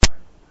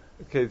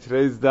Okay,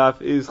 today's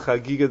daf is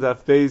Chagiga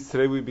daf Beis.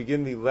 Today we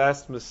begin the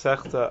last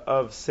Masechta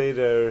of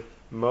Seder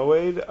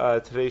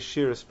Moed. Today's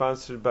shir is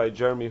sponsored by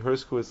Jeremy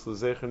Herskowitz,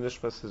 L'zecher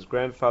Nishmas, his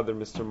grandfather,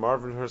 Mr.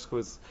 Marvin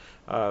Herskowitz,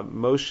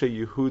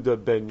 Moshe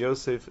Yehuda ben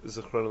Yosef,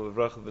 Zichron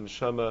Levracha, the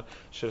Neshama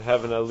should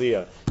have an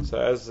aliyah. So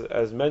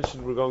as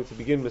mentioned, we're going to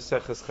begin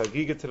Maseches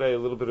Chagiga today. A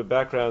little bit of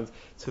background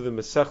to the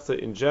Masechta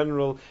in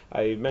general.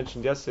 I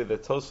mentioned yesterday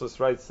that Tosfos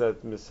writes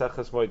that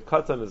Maseches Moed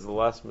Katan is the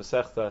last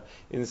Masechta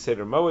in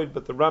Seder Moed,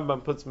 but the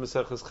Rambam puts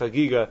Maseches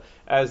Chagiga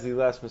as the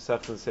last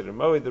Masechta in Seder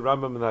Moed. The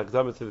Rambam in the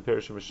Hakdama to the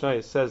Parish of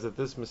Mishnah says that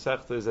this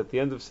Masechta is at the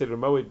end of Seder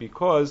Moed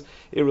because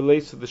it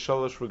relates to the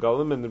Shalosh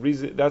Regalim, and the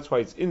reason that's why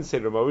it's in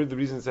Seder Moed. The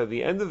reason it's at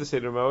the end of the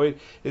Seder Moed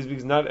is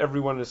because not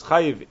everyone is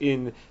chayiv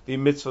in the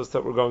mitzvahs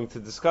that we're going to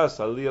discuss.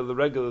 Aliyah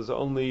l'regel is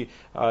only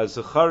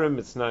zecharim;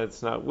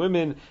 it's not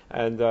women.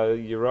 And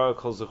Yerah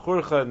calls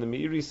zechurcha, and the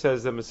Meiri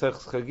says that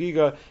Maseches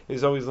Chagiga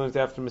is always linked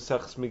after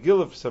Maseches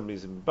Megillah for some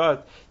reason.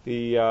 But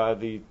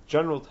the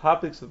general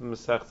topics of the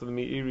Masechta, the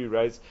Meiri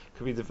writes,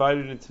 could be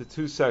divided into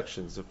two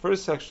sections. The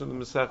first section of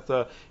the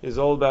Masechta is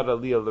all about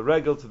Aliyah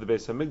l'regel to the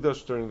Beis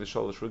Hamikdash during the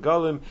Shalosh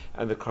Regalim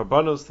and the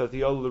karbanos that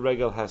the Aliyah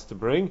l'regel has to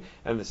bring.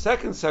 And the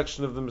second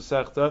section of the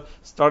Masechta,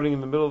 starting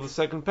in the middle of the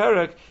second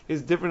parak,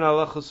 is different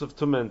halachos of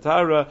Tumah and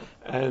Tara.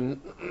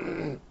 And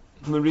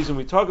the reason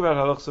we talk about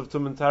halachos of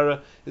Tumah and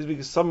Tara is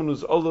because someone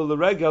who's Ola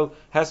l'regel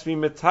has to be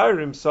metar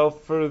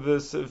himself for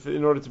this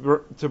in order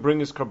to bring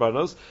his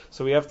karbanos.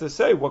 So we have to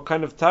say what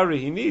kind of Tara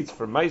he needs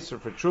for Meiser,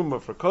 for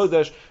Truma, for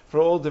Kodesh,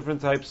 for all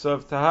different types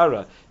of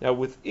Tahara. Now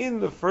within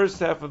the first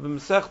half of the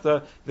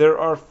Masechta, there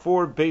are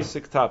four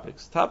basic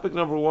topics. Topic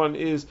number one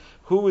is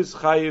who is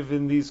chayiv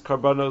in these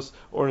karbanos,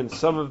 or in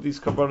some of these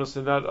karbanos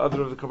and not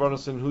other of the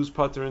karbanos, and who's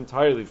pater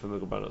entirely from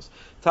the karbanos.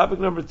 Topic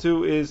number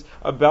two is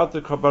about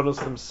the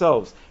karbanos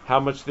themselves,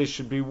 how much they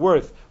should be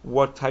worth,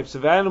 what types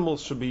of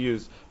animals should be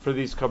used for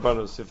these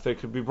karbanos. If they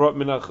could be brought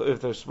if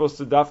they're supposed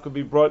to could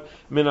be brought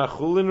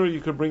minachulin, or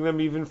you could bring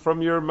them even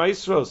from your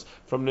maestros,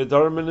 from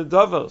nedarim and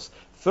nedavos.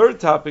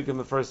 Third topic in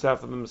the first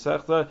half of the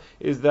Masechta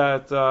is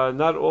that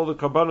not all the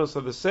karbanos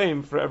are the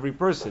same for every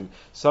person.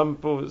 Some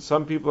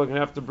people are going to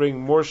have to bring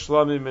more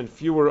shlamim and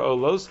fewer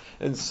olos,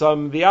 and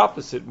some the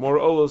opposite, more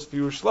olos,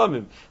 fewer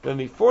shlamim. Then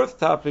the fourth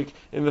topic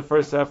in the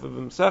first half of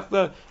the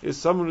Masechta is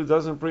someone who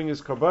doesn't bring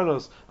his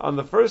karbanos on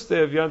the first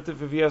day of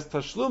Yantif if he has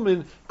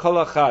tashlumin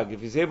kalachag,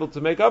 if he's able to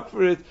make up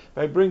for it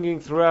by bringing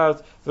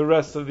throughout the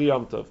rest of the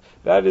Yom Tov.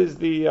 That is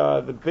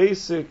the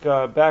basic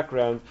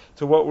background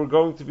to what we're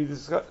going to be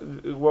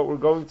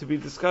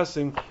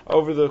discussing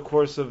over the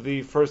course of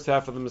the first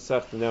half of the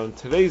Masechta. Now, in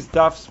today's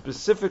daf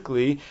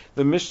specifically,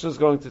 the Mishnah is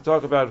going to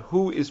talk about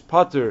who is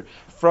pater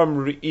from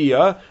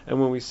Reiyah, and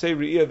when we say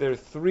Reiyah, there are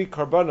three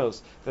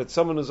karbanos that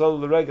someone who's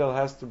Ola l'regel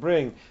has to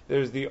bring.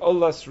 There's the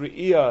Olas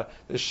Reiyah,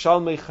 the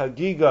Shalmei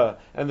Chagiga,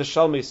 and the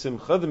Shalmei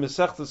Simcha. The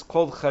Masechta is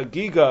called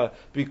Chagiga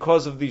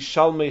because of the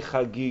Shalmei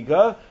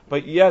Chagiga,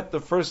 but yet the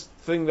first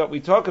thing that we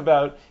talk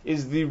about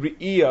is the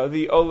Reiyah,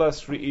 the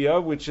Olas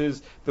Reiyah, which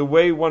is the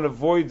way one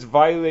avoids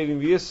violating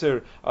the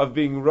Isser of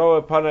being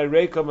Roa Panai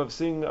Reikam,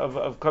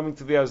 of coming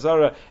to the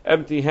Azara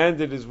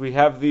empty-handed, as we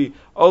have the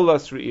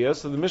Olas Reiyah.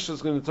 So the Mishnah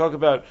is going to talk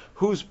about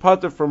who's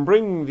pater from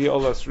bringing the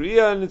Olas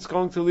Reiyah, and it's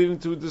going to lead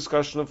into a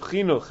discussion of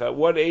chinuch. At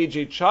what age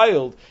a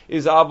child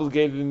is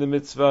obligated in the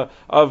mitzvah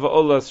of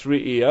Olas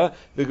Reiyah.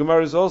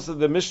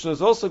 The Mishnah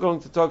is also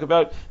going to talk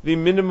about the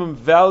minimum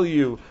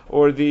value,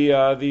 or the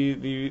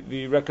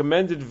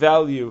recommended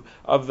value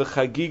of the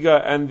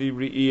Chagiga and the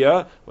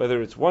Reiyah,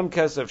 whether it's one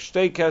kesef,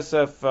 shtei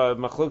kesef,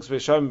 machlokes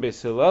beisham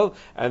beis Hillel.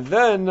 And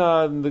then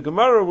in the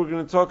Gemara we're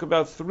going to talk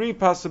about three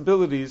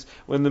possibilities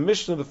when the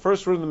Mishnah, the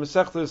first word in the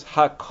Masechta is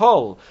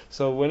hakol.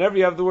 So whenever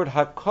you have the word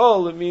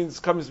hakol,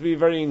 it comes to be a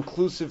very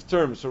inclusive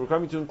term. So we're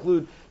coming to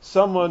include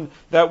someone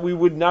that we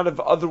would not have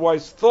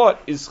otherwise thought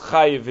is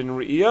chayiv in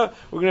Reiyah.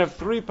 We're going to have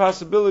three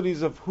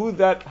possibilities of who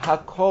that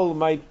hakol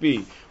might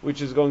be,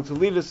 which is going to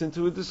lead us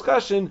into a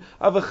discussion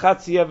of a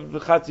chatzi eved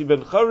v'chatzi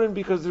ben chorin,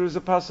 because there is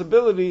a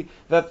possibility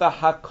that the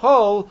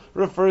hakol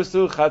refers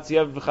to chatzi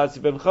eved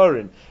v'chatzi ben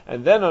chorin.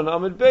 And then on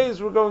Amud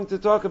Beis we're going to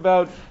talk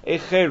about a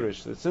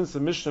cherish. That since the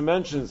Mishnah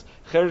mentions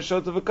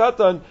cherishot of a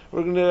katan,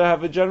 we're going to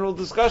have a general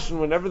discussion.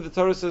 Whenever the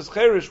Torah says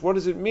cherish, what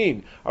does it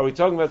mean? Are we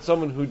talking about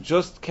someone who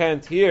just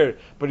can't hear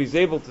but he's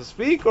able to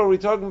speak, or are we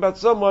talking about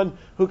someone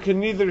who can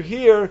neither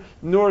hear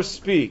nor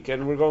speak?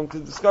 And we're going to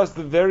discuss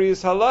the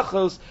various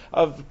halachos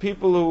of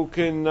people who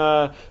can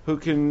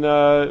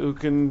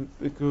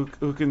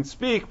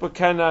speak but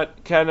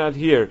cannot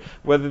hear,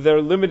 whether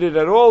they're limited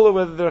at all or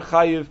whether they're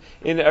chayiv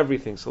in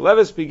everything. So let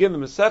us begin the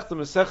Masechta.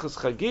 Maseches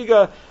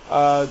Chagiga,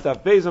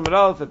 daf beis amud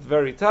aleph at the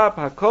very top.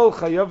 Hakol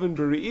chayavin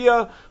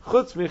b'Reiyah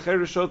chutz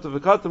micherishot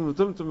v'katam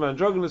v'tumtum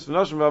v'androgenes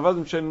v'nashim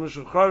v'avadim shein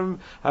mushucharim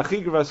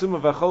hachiga v'asuma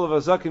v'achol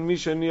v'azakin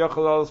misha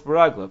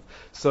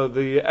So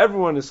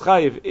everyone is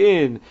chayiv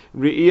in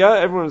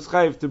Reiyah, everyone is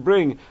chayiv to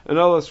bring an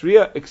Olas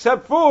Reiyah,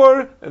 except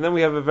for, and then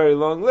we have a very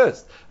long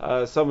list,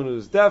 someone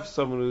who's deaf,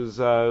 someone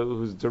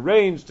who's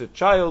deranged, a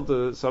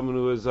child, someone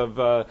who is of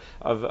a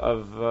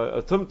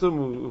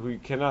tumtum, who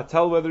cannot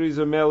tell whether he's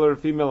a male or a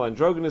female,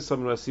 androgynous,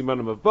 someone who has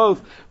simanim of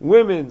both,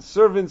 women,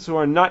 servants who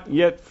are not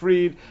yet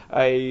freed,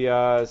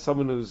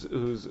 someone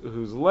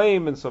who's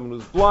lame, and someone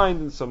who's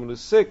blind, and someone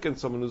who's sick, and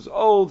someone who's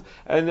old,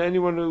 and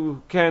anyone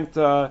who can't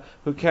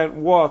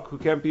walk, who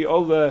can't be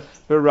ola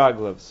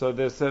beraglav. So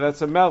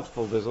that's a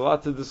mouthful. There's a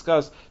lot to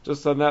discuss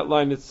just on that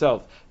line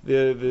itself.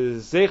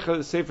 The Sefer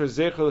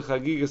Zecher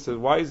Chagiga says,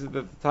 why is it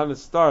that the Tana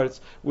starts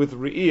with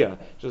Reiyah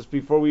just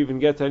before we even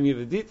get to any of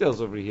the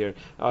details over here?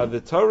 The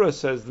Torah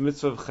says the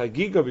mitzvah of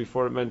Chagiga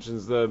before it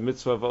mentions the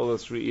mitzvah of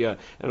Olas Reiyah,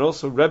 and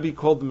also Rebbe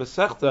called the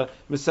Masechta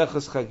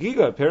Meseches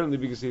Chagiga, apparently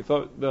because he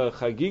thought the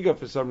Chagiga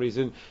for some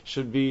reason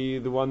should be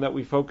the one that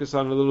we focus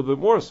on a little bit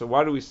more. So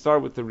why do we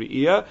start with the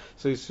Reiyah?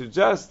 So he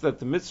suggests that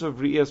the mitzvah of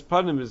Reiyah's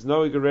panim is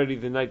knowing already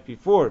the night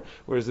before,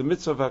 whereas the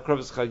mitzvah of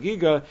Hakravas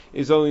Chagiga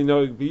is only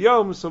knowing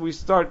biyom. So we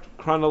start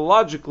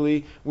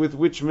chronologically with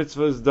which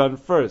mitzvah is done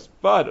first.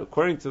 But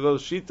according to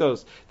those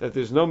shitos that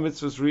there's no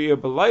mitzvahs Reiyah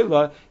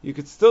b'layla, you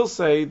could still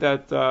say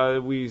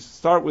that we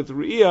start with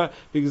Reiyah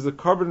because the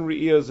carbon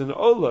Reiyah is an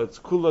Ola, it's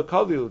kula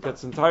kalil, it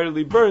gets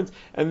entirely burnt,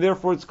 and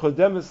therefore it's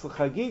kodemis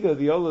l'chagiga,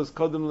 the Ola is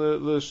kodem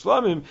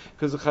l'shlamim,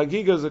 because the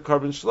chagiga is a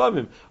carbon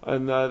shlamim,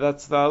 and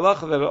that's the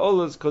halacha that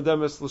Ola is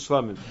kodemis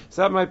l'shlamim.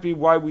 So that might be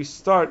why we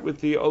start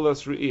with the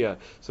Olas Reiyah.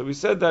 So we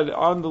said that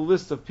on the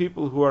list of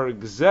people who are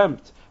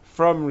exempt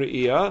from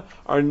Reiyah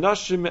are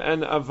Nashim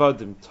and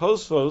Avadim.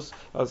 Tosfos,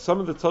 some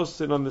of the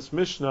Tosfos on this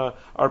Mishnah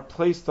are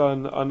placed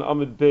on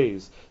Amud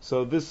Beis.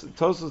 So this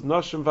Tosfos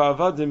Nashim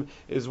va'Avadim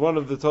is one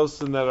of the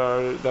Tosfos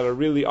that are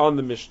really on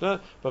the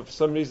Mishnah, but for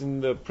some reason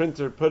the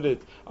printer put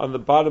it on the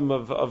bottom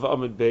of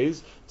Amud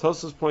Beis.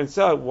 Tosfos points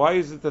out, why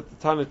is it that the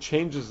Tana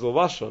changes the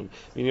Lashon?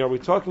 Meaning, are we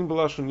talking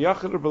B'Lashon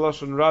Yachid or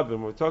B'Lashon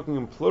Rabim? Are we talking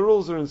in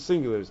plurals or in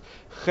singulars?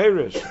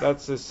 Cherish,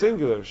 that's a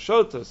singular.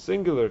 Shota,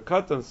 singular.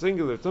 Katan,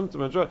 singular.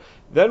 Tumtum, and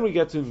then we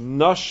get to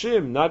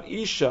Nashim, not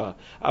Isha.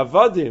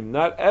 Avadim,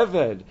 not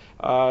Eved.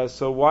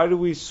 So why do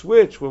we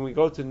switch when we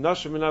go to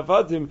Nashim and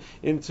Avadim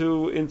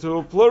into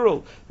a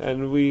plural?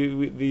 And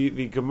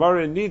the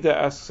Gemara in Nida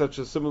asks such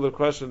a similar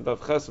question,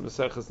 Dav Ches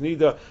Meseches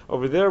Nida,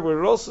 over there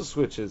where it also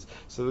switches.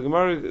 So the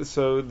Gemara, the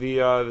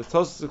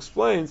Tosfos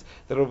explains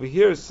that over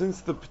here,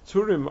 since the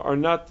Peturim are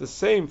not the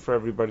same for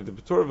everybody, the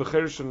Petur of a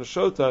Cherish and a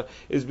Shota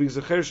is because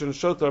the Cherish and a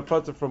Shota are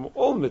pater from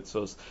all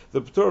mitzvos.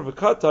 The Petur of a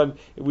Katan,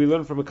 we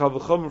learn from a Kal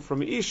V'chomer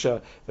from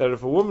Isha, that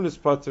if a woman is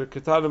pater,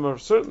 Katanim are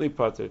certainly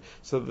pater.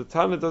 So the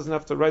Tana doesn't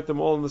have to write them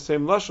all in the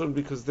same Lashon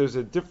because there's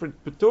a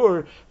different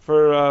Petur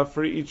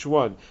for each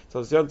one.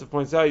 So as Yanta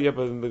points out, yeah,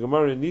 but in the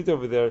Gemara in Nida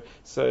over there,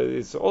 so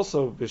it's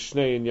also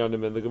Bishnei and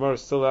Yanim, and the Gemara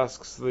still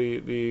asks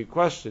the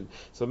question.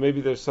 So maybe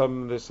there's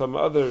some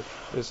other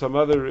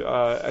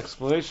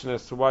explanation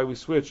as to why we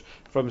switch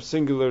from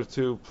singular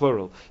to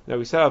plural. Now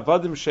we said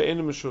Avadim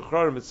she'enim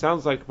meshuchrarim. It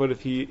sounds like, but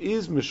if he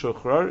is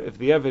meshuchrar, if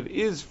the Eved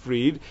is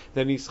freed,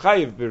 then he's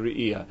chayiv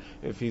b'Reiyah.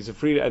 If he's a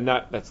freed, and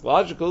that's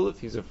logical. If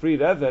he's a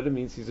freed Eved, it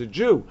means he's a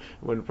Jew.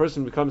 When a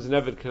person becomes an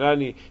Eved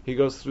Kanani, he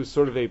goes through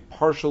sort of a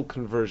partial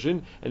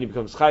conversion, and he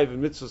becomes chayiv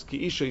in mitzvos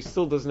ki'isha. He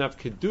still doesn't have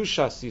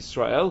kedushas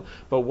Yisrael,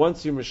 but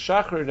once you're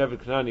meshacher in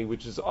Eved Kanani,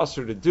 which is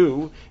usher to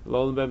do,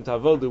 l'olam b'em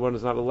tavodu, one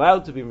is not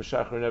allowed to be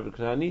meshacher in Eved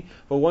Kanani,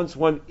 but once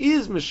one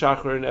is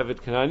meshacher in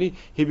Eved Kanani,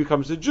 he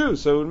becomes a Jew.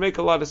 So it would make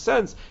a lot of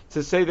sense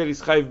to say that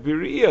he's chayiv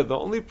b'Reiyah. The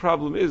only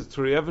problem is,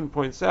 Turi Evan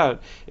points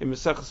out, in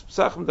Meseches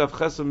Pesachim Daf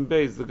Chesam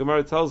Beis, the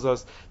Gemara tells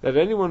us that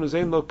anyone who's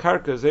ein lo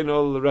karka is ein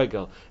ol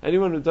l'regel.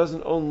 Anyone who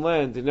doesn't own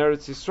land in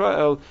Eretz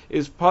Yisrael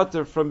is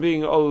pater from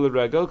being ol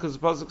l'regel, because the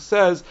pasuk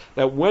says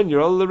that when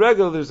you're ol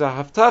l'regel, there's a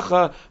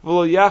haftacha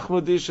v'lo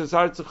yachmodish es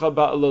artzecha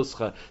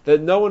ba'aloscha,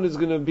 that no one is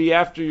going to be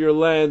after your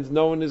land,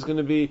 no one is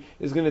going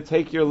to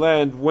take your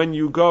land when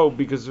you go,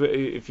 because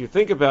if you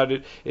think about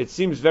it, it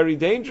seems very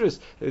dangerous.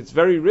 It's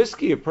very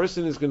risky. A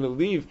person is going to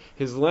leave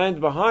his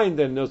land behind,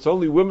 and it's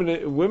only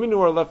women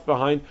who are left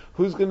behind.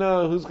 Who's going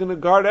to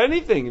guard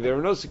anything? There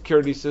are no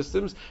security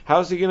systems.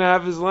 How's he going to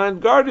have his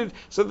land guarded?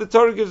 So the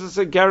Torah gives us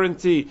a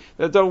guarantee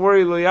that don't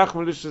worry,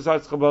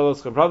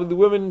 probably the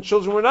women and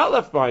children were not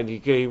left behind.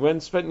 He went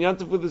and spent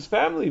Yantav with his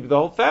family. The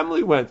whole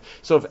family went.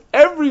 So if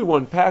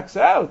everyone packs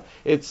out,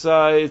 it's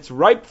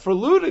ripe for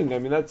looting. I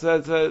mean,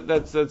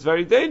 that's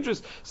very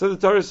dangerous. So the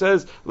Torah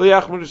says,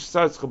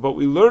 but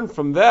we learn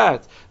from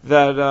that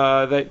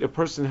a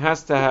person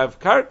has to have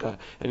karka,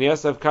 and he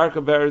has to have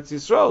karka b'Eretz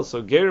Yisrael.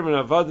 So Gerim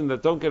and Avadim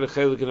that don't get a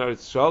chelik in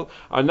Eretz Yisrael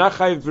are not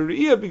chayiv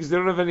b'Reiyah because they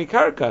don't have any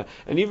karka.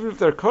 And even if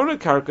they're kona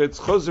karka, it's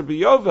chozer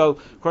b'Yovel.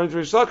 According to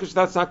Rish Lakish,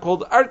 that's not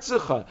called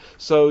artzicha.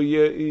 So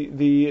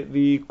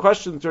the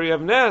question that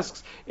Reiyah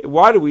asks,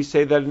 why do we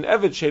say that an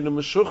Eved she'eino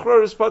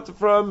meshuchrar is pater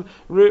from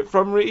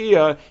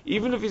Reiyah?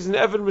 Even if he's an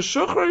Eved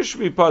meshuchrar, he should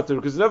be pater,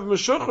 because an Eved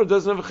meshuchrar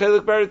doesn't have a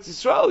chelik b'Eretz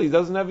Yisrael. He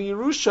doesn't have a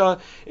Yerusha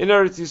in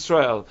Eretz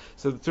Yisrael. regel.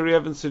 So the Turi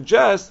Evan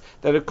suggests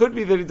that it could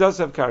be that he does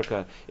have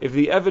karka. If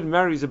the Evan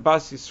marries a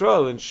Bas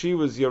Yisrael and she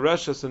was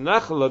Yereshas and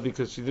Nachala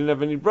because she didn't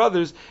have any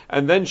brothers,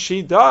 and then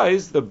she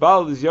dies, the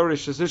Baal is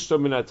Yeresh Ishto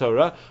min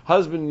Torah,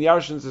 husband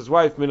Yarshins his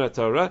wife min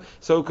Torah,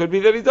 so it could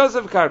be that he does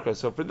have karka.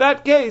 So for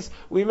that case,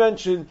 we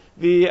mention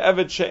the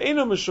Evet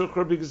She'eno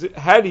Meshuchrar, because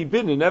had he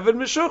been an Evet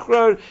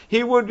Meshuchrar,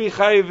 he would be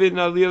chayiv in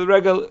Aliyah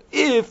Regel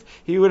if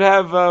he would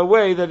have a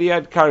way that he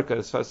had karka.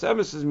 As far as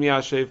Emes is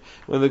Miyashev,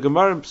 when the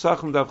Gemara in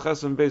Pesachim Dav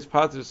Chesam Beis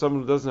pater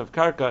someone who doesn't have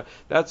karka,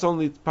 that's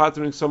only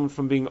patering someone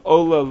from being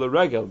Ola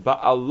L'Regel.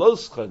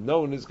 Ba'aloscha,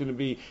 no one is going to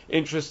be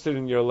interested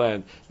in your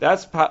land.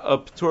 That's a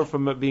patur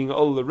from being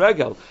Ola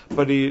L'Regel.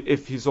 But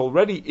if he's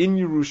already in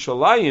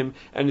Yerushalayim,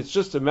 and it's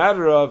just a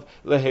matter of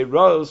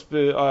Leheros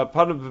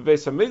Panav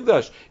Beis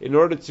Hamikdash, in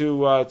order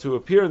to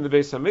appear in the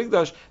Beis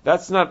Hamikdash,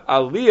 that's not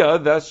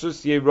Aliyah, that's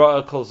just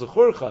Yera'ah Kol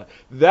Zechurcha.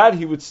 That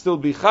he would still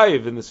be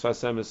chayiv, in this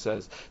Fasemis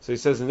says. So he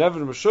says, an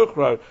Evan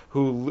Meshuchrar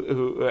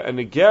who and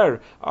a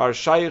Ger are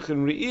Shaykh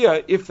and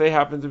Reiyah if they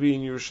happen to be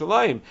in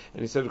Yerushalayim.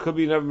 And he said it could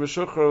be an Evan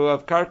Meshuchrar who will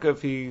have karka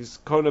if he's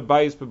Kona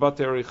Bayis Bebate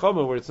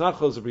Arichoma, where it's not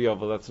Choser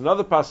B'Yovel. That's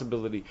another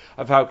possibility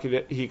of how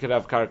he could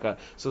have karka.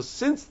 So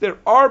since there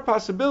are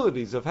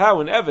possibilities of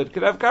how an Evet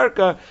could have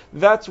karka,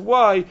 that's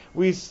why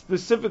we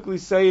specifically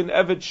say an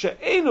Evet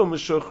She'eno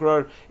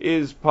Meshuchrar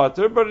is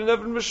pater, but an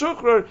Evet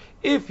Meshuchrar,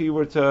 if he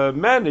were to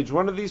manage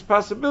one of these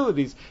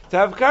possibilities to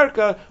have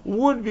karka,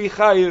 would be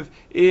chayiv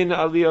in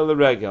Aliyah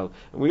L'Regel.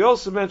 And we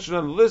also mentioned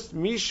on the list,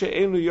 Mi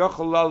she'enu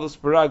yochel lalos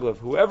baraglav,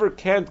 whoever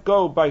can't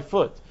go by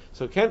foot.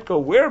 So can't go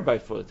where by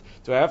foot?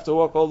 Do I have to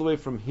walk all the way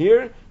from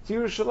here to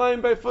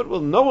Yerushalayim by foot? Well,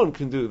 no one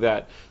can do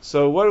that.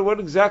 So what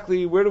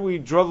exactly, where do we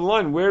draw the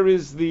line? Where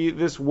is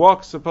this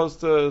walk supposed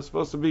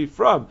to be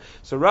from?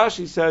 So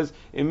Rashi says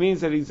it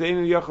means that he's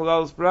einu yochel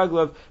lalos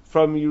baraglav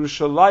from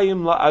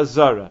Yerushalayim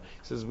la'Azara.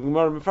 He says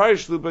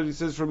but he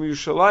says from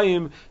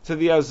Yerushalayim to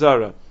the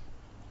Azara.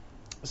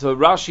 So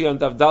Rashi on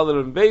Davdalit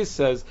and Beis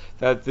says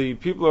that the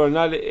people who are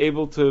not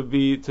able to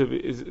be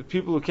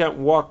people who can't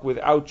walk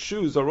without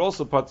shoes are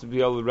also part to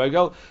be al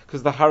regel,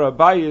 because the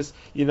harabayis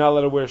you're not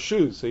allowed to wear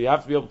shoes, so you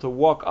have to be able to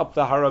walk up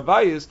the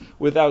harabayis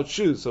without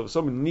shoes. So if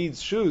someone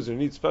needs shoes or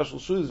needs special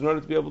shoes in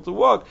order to be able to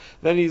walk,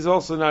 then he's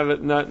also not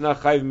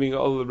chayv being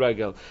al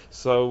regel.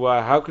 So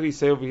how could he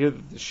say over here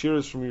that the shir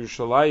is from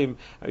Yerushalayim?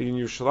 In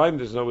Yerushalayim,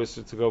 there's no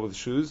issue to go with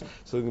shoes.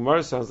 So the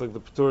Gemara sounds like the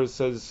Petorah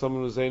says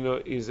someone who's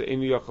enu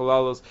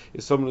yachalalos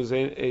is someone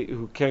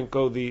who can't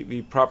go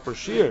the proper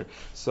shear.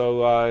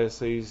 So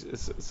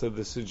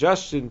the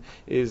suggestion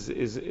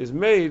is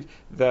made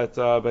that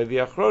by the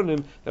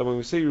Achronim that when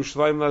we say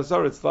Yerushalayim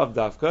Lazar, it's lav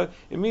dafka.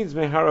 It means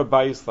mehara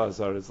bayis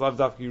Lazar. It's lav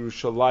dafka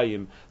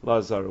Yerushalayim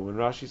Lazar. When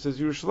Rashi says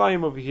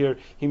Yerushalayim over here,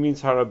 he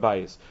means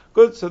harabayis.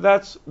 Good. So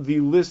that's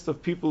the list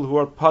of people who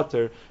are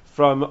pater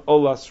from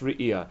Olas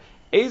Reiyah.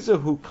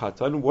 Ezahu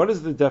katan. What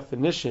is the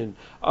definition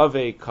of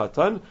a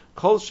katan?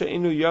 Kol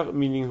she'enu yach,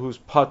 meaning who's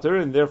pater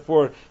and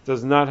therefore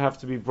does not have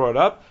to be brought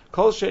up.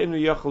 Kol she'enu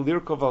yachal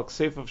lirkov al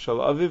kseifav shel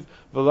aviv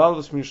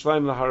v'lalos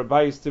miyushalayim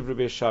laharabayis divrei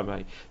Beis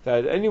Shammai.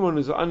 That anyone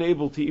who's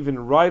unable to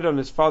even ride on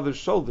his father's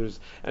shoulders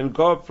and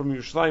go up from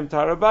Yerushalayim to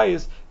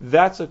Harabayis,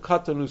 that's a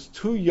katan who's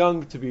too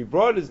young to be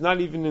brought, is not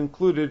even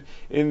included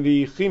in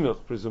the chinuch,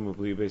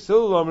 presumably. Beis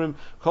Hillel omrim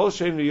kol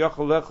she'enu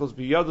yachal lechos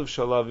biyadav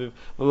shel aviv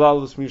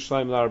v'lalos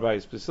miyushalayim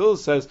laharabayis. Beis Hillel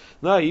says,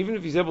 no, even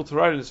if he's able to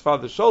ride on his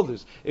father's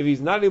shoulders, if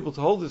he's not able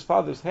to hold his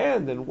father's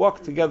hand and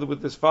walk together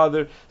with his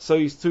father, so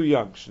he's too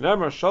young.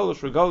 Shenemar shalosh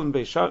regalim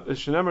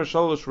shenemar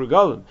shalosh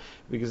regalim,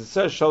 because it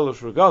says shalosh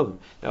regalim.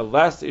 Now,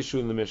 last issue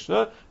in the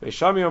Mishnah,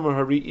 Veishami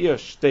Omer Reiyah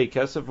shtei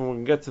kesef, and we're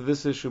going to get to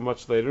this issue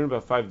much later, in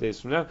about 5 days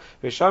from now.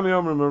 Veishami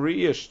Omer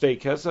Reiyah shtei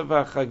kesef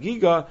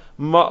v'chagiga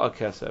ma'a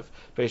kesef.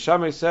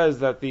 Veishami says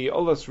that the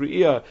Olas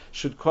Reiyah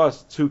should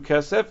cost 2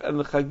 kesef, and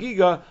the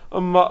chagiga a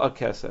ma'a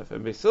kesef.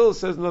 And Beis Hillel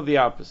says no, the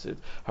opposite.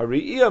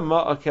 Reiyah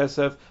ma'a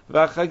kesef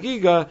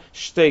v'chagiga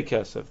shtei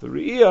kesef. The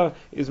Reiyah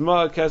is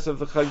ma'a kesef,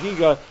 the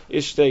chagiga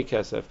is shtei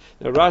kesef.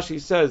 Now Rashi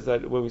says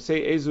that when we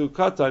say ezu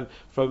katan,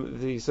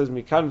 he says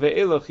mikan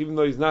ve'elach, even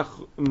though he's not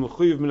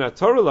mechuyev min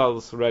Torah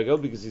lalos regel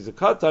because he's a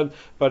katan,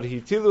 but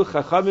hitilu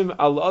chachamim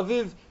al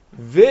aviv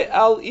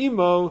ve'al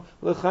imo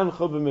lechancho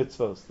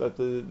b'mitzvos. That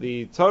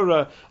the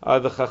Torah,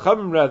 the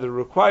chachamim rather,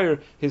 require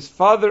his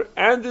father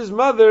and his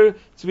mother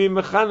to be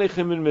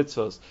mechanechim in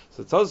mitzvos.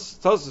 So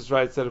Tosfos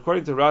writes that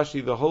according to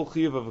Rashi, the whole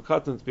chiyuv of a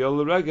katan to be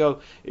ol regel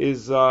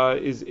is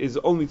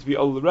only to be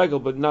ol regel,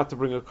 but not to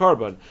bring a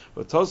korban.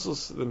 But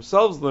Tosfos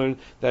themselves learn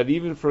that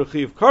even for a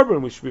chiyuv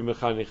korban, we should be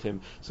mechanechim.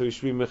 So we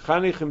should be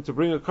mechanechim to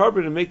bring a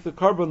korban and make the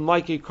korban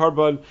like a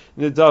korban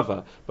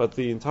nedava. But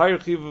the entire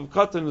chiyuv of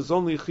katan is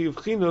only chiyuv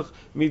chinuch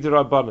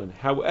midrabanan.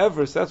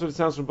 However, so that's what it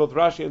sounds from both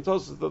Rashi and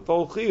Tosfos, that the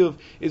whole chiyuv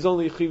is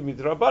only chiyuv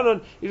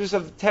midrabanan. You just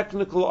have a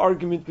technical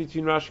argument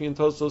between Rashi and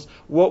Tosfos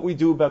what we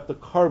do about the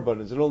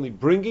carbon. Is it only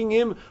bringing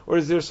him, or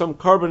is there some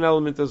carbon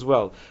element as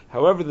well?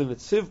 However, the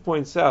Netziv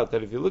points out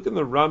that if you look in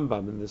the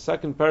Rambam, in the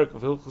second parak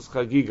of Hilchos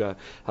Chagiga,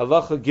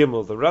 Halacha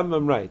Gimel, the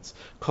Rambam writes,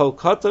 Kol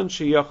katan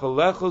sheyachal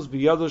lechos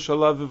biyado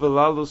shalav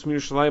v'lalos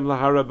miYerushalayim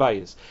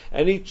laharabayis.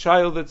 Any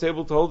child that's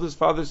able to hold his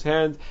father's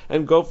hand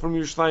and go from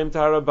Yerushalayim to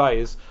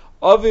Harabayis,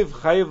 Aviv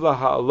chayiv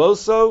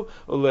laha'aloso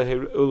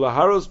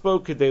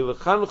ulaharosbo kedei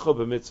lechancho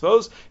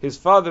b'mitzvos. His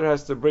father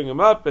has to bring him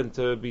up and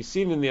to be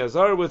seen in the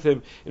azar with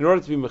him in order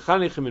to be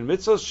mechanichim in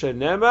mitzvos.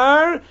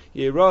 Shenemar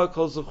yirah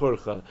kol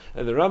zechorcha.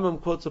 And the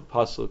Rambam quotes a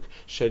pasuk.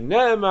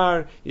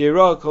 Shenemar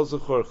yirah kol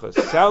zechorcha.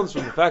 Sounds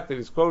from the fact that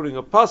he's quoting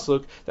a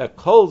pasuk that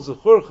kol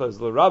zechorcha is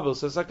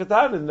l'rabos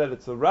esakatan, and that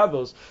it's the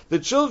rabos, the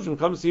children,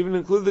 comes to even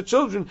include the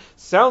children.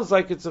 Sounds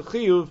like it's a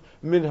chiyuv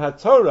min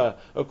haTorah,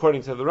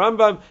 according to the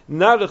Rambam,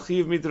 not a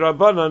chiyuv midrabanan,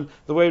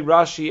 the way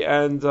Rashi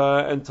and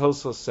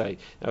Tosfos say.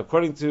 Now,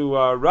 according to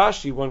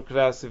Rashi, one could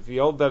ask, if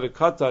you hold that a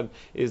katan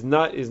is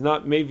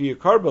not maybe a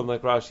carbon,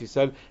 like Rashi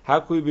said, how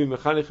could we be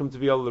mechanichim to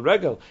be able to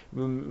regel?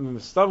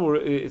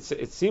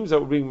 It seems that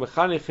we're being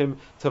mechanichim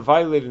to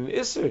violate an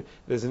isser.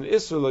 There's an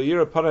isser lo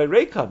yira parai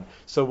rekam.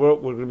 So we're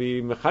going to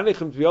be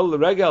mechanichim to be able to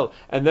regel,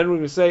 and then we're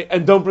going to say,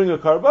 and don't bring a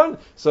carbon.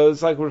 So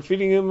it's like we're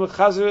feeding him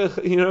chazer.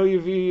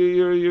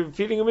 You're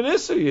feeding him an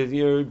isser.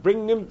 You're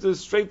bringing him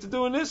straight to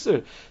do an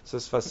isser. So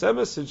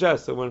Sfasema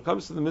suggests that when it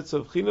comes to the mitzvah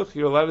of chinuch,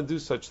 you're allowed to do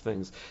such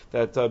things.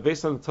 That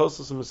based on the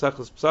Tosfos and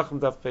Maseches Pesachim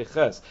Daf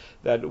Peches,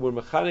 that we're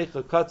mechanech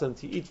a katan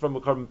to eat from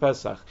a carbon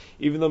pesach,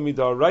 even though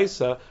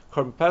midaraisa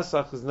carbon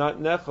pesach is not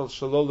nechal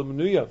shalol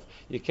l'menuyav.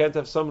 You can't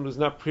have someone who's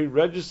not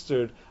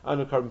pre-registered on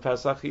a carbon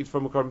pesach eat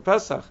from a carbon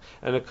pesach,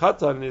 and a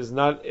katan is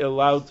not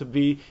allowed to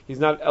be. He's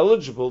not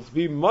eligible to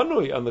be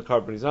manui on the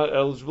carbon. He's not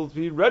eligible to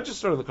be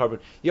registered on the carbon.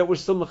 Yet we're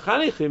still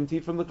mechanechim to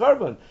eat from the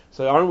carbon.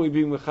 So aren't we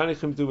being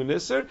mechanechim to an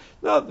isser?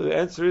 No, the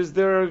answer is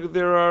there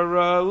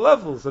are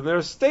levels and there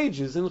are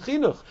stages in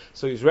chinuch.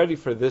 So he's ready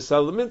for this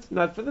element,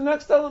 not for the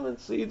next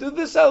element. So you do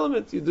this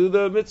element, you do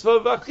the mitzvah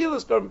of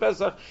achilas carbon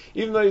pesach,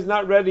 even though he's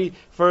not ready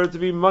for it to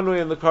be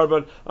manui on the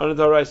carbon on a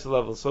daraisa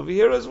level. So over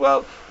here as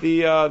well,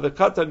 the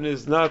katan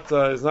is not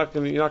going.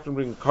 You're not going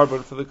to bring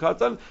carbon for the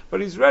katan,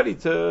 but he's ready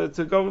to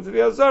go into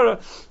the azara.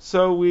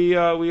 So we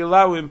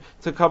allow him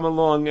to come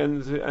along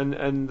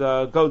and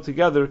go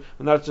together,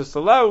 and not just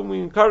allow him. We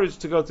encourage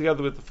to go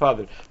together with the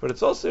father. But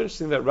it's also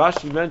interesting that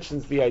Rashi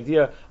mentions the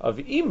idea of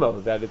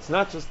imo, that it's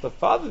not just the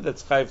father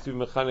that's chayiv to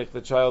be mechanech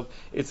the child,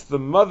 it's the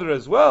mother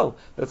as well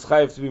that's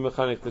chayiv to be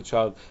mechanech the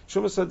child.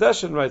 Shumas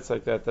Hadeshin writes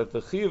like that the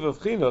chiyuv of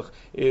chinuch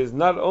is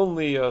not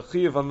only a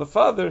chiyuv on the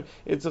father,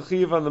 it's a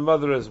chiyuv on the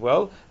mother as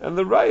well. And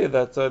the Reiyah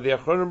that the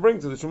Achronim bring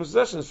to the Shumas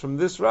Hadeshin is from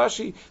this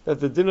Rashi that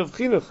the din of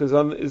chinuch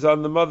is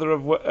on the mother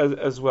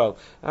as well.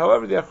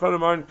 However, the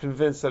Achronim aren't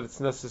convinced that it's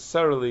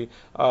necessarily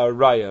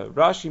Reiyah.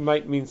 Rashi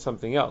might mean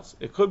something else.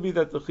 It could be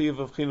that the chiyuv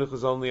of chinuch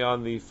is only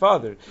on the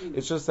father.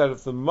 It's just that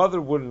if the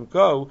mother wouldn't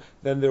go,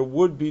 then there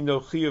would be no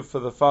chiyuv for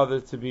the father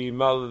to be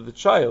mal of the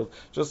child.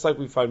 Just like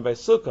we find by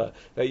sukkah,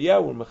 that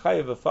we're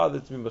mechayev a father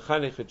to be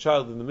mechanech a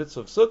child in the midst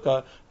of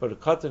sukkah, but a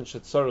katan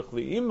shetzarich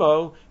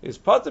li'imo is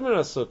patim in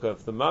a sukkah.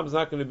 If the mom's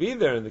not going to be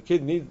there and the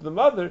kid needs the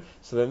mother,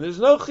 so then there's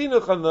no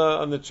chinuch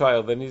on the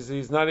child. Then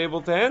he's not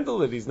able to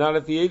handle it. He's not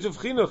at the age of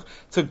chinuch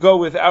to go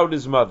without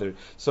his mother.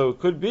 So it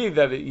could be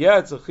that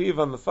it's a chiyuv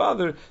on the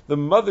father. The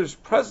mother's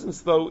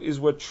presence, though, is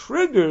what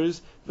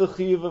triggers the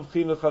chiyuv of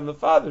chinuch on the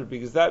father,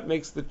 because that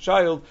makes the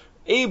child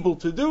able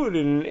to do it,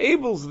 and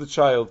enables the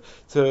child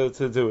to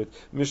do it.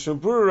 Mishnah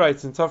Berurah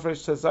writes in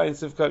Tafresh Tezayin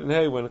Sivkat and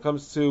Hey, when it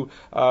comes to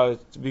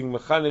being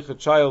mechanech a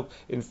child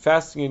in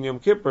fasting in Yom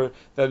Kippur,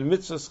 that a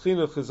mitzvah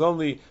chinuch is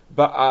only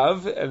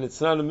ba'av, and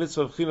it's not a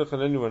mitzvah of chinuch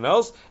on anyone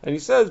else. And he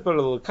says, but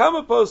a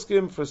l'kama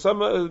poskim,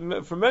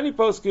 for many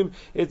poskim,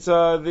 it's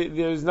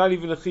there's not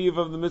even a chiyuv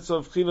of the mitzvah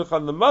of chinuch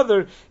on the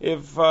mother.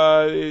 If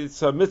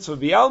it's a mitzvah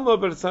bialma,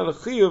 but it's not a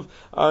chiyuv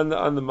on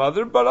the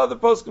mother. But other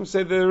poskim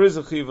say there is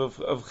a chiyuv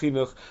of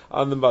chinuch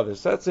on the mother.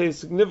 So that's a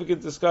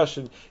significant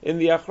discussion in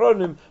the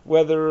Achronim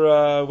whether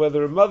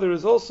a mother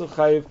is also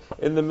chayiv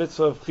in the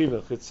mitzvah of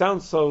chinuch. It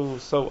sounds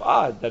so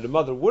odd that a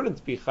mother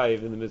wouldn't be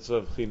chayiv in the mitzvah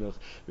of chinuch.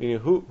 I mean,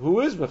 who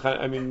is mechayiv?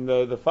 I mean,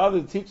 the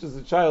father teaches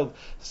the child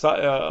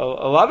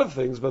a lot of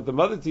things, but the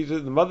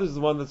mother's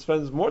the one that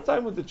spends more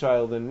time with the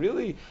child and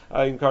really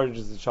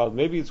encourages the child.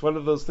 Maybe it's one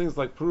of those things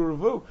like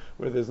pruravu,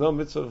 where there's no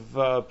mitzvah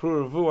of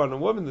pruravu on a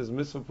woman, there's a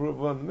mitzvah of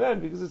pruravu on the man,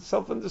 because it's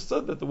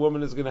self-understood that the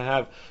woman is going to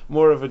have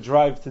more of a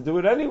drive to do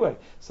it anyway.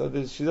 So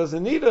she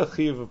doesn't need a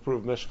chiyuv of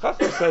proof.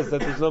 Meshchacha says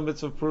that there's no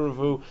mitzvah of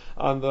pruvu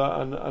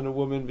on a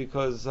woman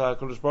because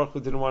Kodesh Baruch Hu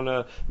didn't want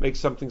to make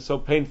something so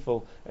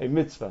painful a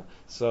mitzvah.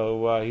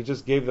 So he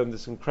just gave them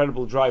this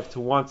incredible drive to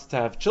want to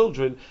have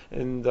children,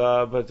 and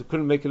but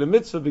couldn't make it a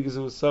mitzvah because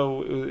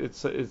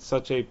it's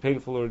such a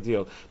painful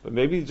ordeal. But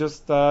maybe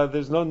just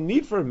there's no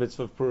need for a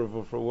mitzvah of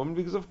pruvu for a woman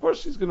because of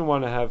course she's going to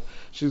want to have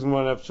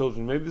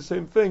children. Maybe the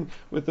same thing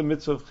with the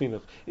mitzvah of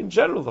chinuch. In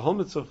general, the whole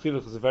mitzvah of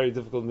chinuch is a very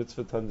difficult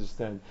mitzvah to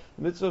understand.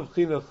 The mitzvah of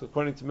chinuch,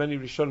 according to many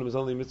Rishonim, is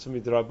only mitzvah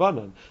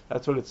midrabanan.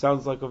 That's what it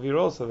sounds like over here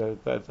also,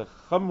 that the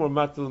chamor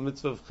matil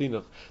mitzvah of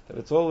chinuch, that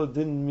it's all a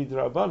din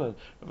midrabanan.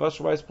 Rav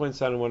Asher Weiss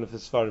points out in one of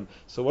his svarim.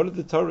 So what did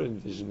the Torah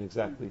envision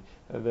exactly?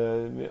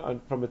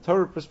 From a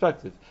Torah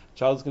perspective, a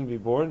child's going to be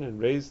born and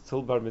raised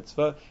till bar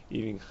mitzvah,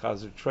 eating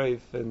chazer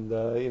treif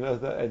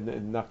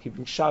and not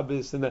keeping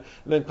Shabbos, and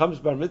then comes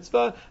bar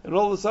mitzvah, and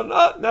all of a sudden,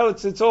 now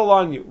it's all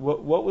on you.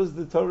 What was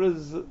the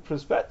Torah's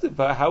perspective?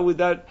 How would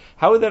that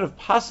have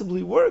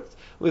possibly worked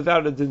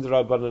without a din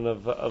d'Rabbanan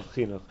of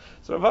chinuch?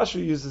 So Rav Asher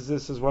uses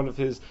this as one of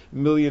his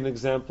million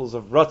examples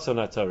of Ratzon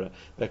HaTorah,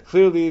 that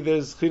clearly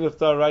there's chinuch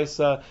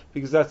d'oraisa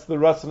because that's the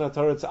Ratzon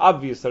HaTorah. It's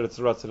obvious that it's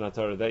the Ratzon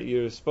HaTorah, that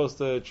you're supposed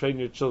to train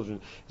your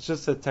children. It's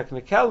just a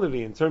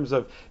technicality in terms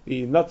of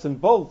the nuts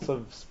and bolts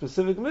of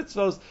specific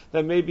mitzvahs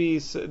that maybe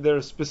there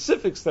are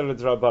specifics that are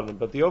d'Rabbanan,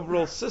 but the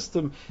overall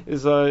system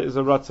is a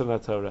Ratzon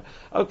HaTorah.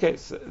 Okay,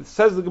 so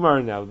says the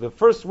Gemara now. The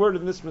first word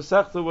in this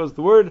Masechta was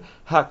the word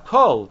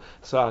Hakol.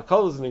 So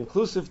Hakol is an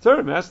inclusive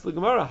term. Ask the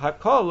Gemara,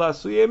 Hakol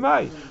la'asuyei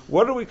mai.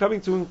 What are we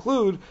coming to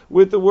include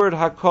with the word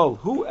Hakol?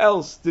 Who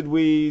else did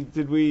we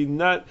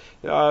not?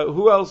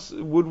 Who else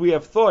would we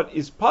have thought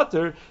is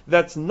pater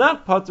that's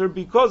not pater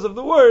because of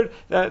the word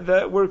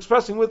that we're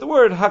expressing with the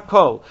word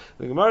Hakol?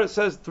 The Gemara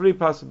says three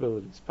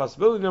possibilities.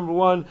 Possibility number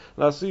one,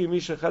 la'asuyei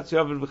misha chatzi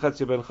aved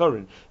v'chatzi ben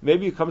chorin.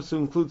 Maybe it comes to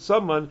include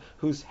someone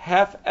who's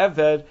half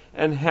eved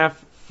and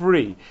half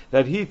free,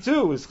 that he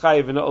too is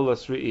chayiv in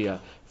Olas Reiyah.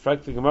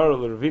 That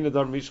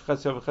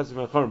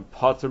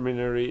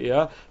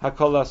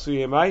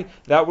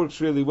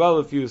works really well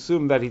if you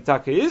assume that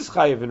Hitaka is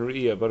chayiv in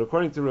Reiyah, but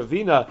according to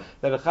Ravina,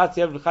 that a chatzi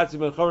eved chatzi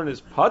ben chorin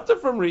is pater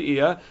from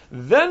Reiyah,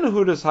 then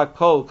who does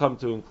Hakol come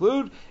to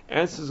include?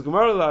 Answers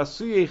Gemara,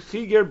 la'asuyei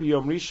chiger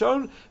b'yom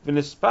rishon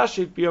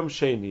v'nespashit b'yom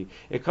sheni.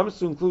 It comes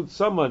to include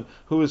someone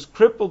who is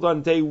crippled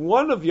on day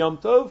 1 of Yom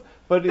Tov,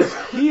 but is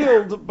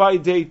healed by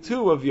day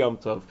 2 of Yom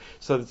Tov.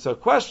 So it's a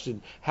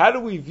question. How do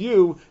we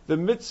view the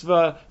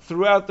mitzvah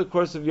throughout the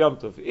course of Yom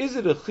Tov? Is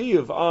it a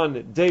chiyuv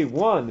on day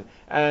 1,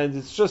 and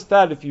it's just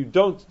that if you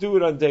don't do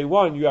it on day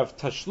 1, you have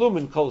tashlum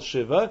and kol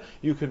shiva,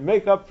 you can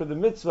make up for the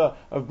mitzvah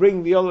of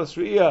bringing the Olas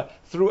Reiyah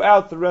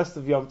throughout the rest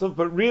of Yom Tov,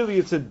 but really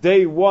it's a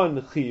day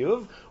 1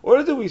 chiyuv?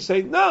 Or do we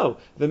say, no,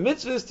 the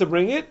mitzvah is to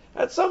bring it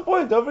at some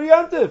point over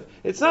Yom Tov.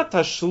 It's not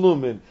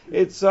tashlumin.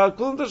 It's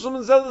kulam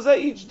tashlumin zelazeh.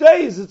 Each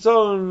day is its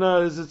own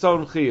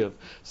chiyuv.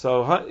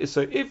 So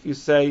if you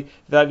say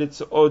that it's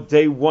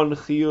day 1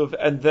 chiyuv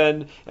and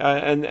then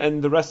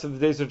and the rest of the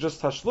days are just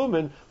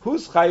tashlumin,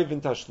 who's chayiv in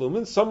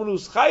tashlumin? Someone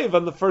who's chayiv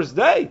on the first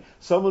day.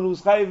 Someone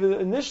who's chayiv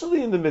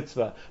initially in the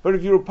mitzvah. But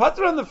if you're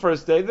pater on the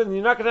first day, then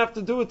you're not going to have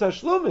to do a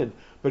tashlumin.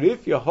 But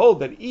if you hold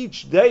that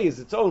each day is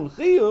its own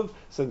chiyuv,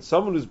 since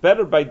someone who's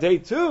better by day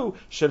 2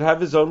 should have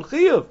his own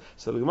chiyuv.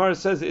 So the Gemara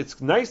says it's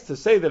nice to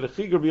say that a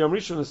chiger b'yom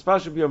rishon and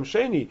spasha b'yom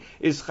sheni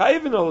is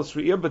chayiv in Olas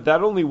Reiyah, but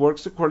that only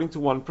works according to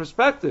one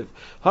perspective.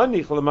 That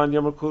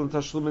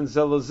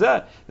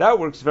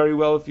works very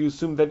well if you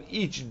assume that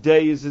each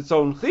day is its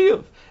own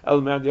chiyuv.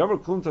 But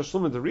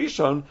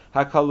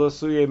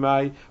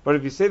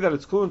if you say that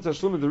it's kulin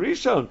tashlumin the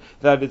rishon,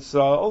 that it's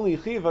only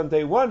chiyuv on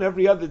day 1,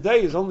 every other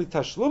day is only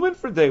tashlumin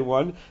for day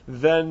 1,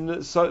 then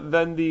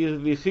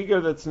the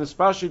chiger that's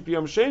nespashit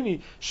b'yom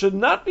sheni should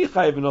not be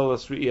chayiv in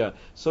Olas Reiyah.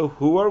 So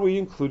who are we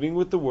including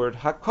with the word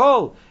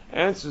Hakol?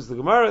 Answers the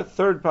Gemara,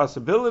 third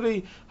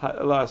possibility,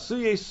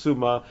 la'asuyei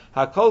suma.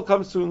 Hakol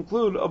comes to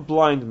include a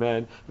blind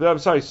man.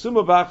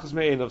 Suma b'achas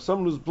me'en, of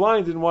someone who's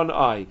blind in one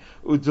eye.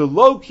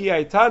 Udelo ki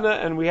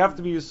aitana, and we have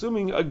to be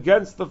assuming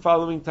against the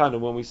following Tana.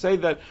 When we say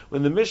that,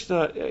 when the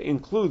Mishnah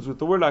includes with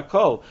the word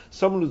Hakol,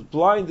 someone who's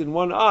blind in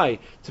one eye,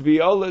 to be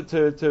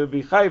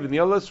chayiv in the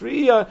Olas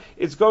Reiyah,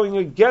 it's going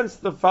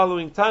against the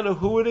following Tana,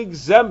 who would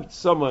exempt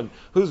someone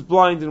who's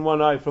blind in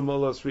one eye from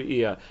Olas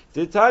Reiyah.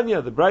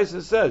 Titania, the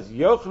Brisa says,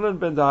 Yochanan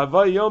ben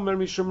Hava Yomer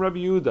Mishum Rabbi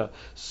Yehuda,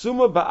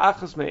 Suma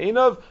ba'achas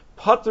me'enav,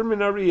 pater min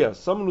Reiyah.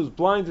 Someone who's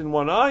blind in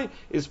one eye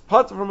is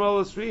pater from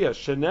Olas Reiyah.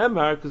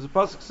 Shenemar, because the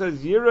pasuk says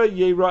Yira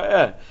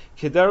Yera'eh.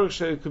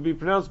 Kederach could be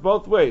pronounced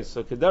both ways.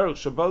 So Kederach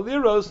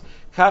Shabaliros,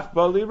 Kach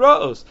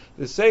Baliraos.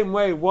 The same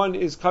way one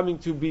is coming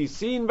to be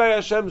seen by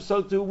Hashem,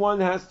 so too one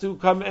has to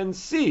come and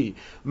see.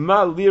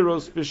 Ma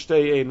Liros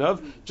Bishtei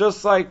Einav.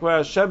 Just like where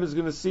Hashem is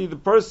going to see the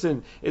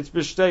person, it's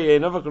Bishtei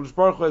Einav. HaKadosh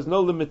Baruch Hu has no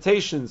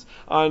limitations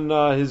on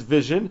his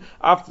vision.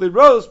 After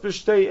Liros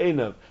Bishtei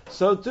Einav.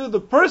 So too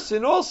the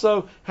person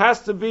also has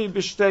has to be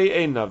b'shtei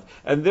einav,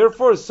 and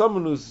therefore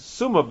someone who's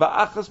summa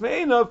ba'achas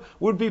me'einav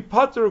would be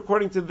pater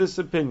according to this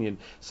opinion.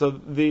 So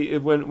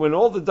when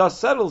all the dust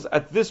settles,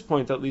 at this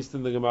point at least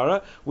in the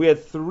Gemara, we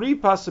had three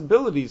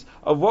possibilities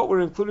of what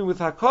we're including with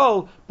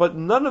hakol, but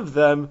none of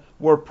them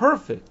were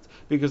perfect.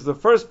 Because the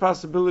first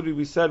possibility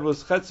we said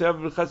was Chetzi Av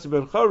v'Chetzi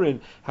Ben Chorin.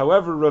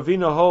 However,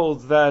 Ravina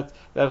holds that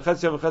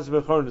Chetzi Av v'Chetzi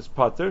Ben Chorin is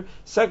pater.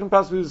 Second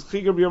possibility is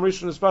Chigar b'Yom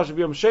Rishon Espasha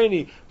b'Yom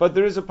Sheni. But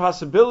there is a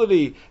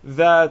possibility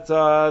that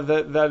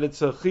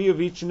it's a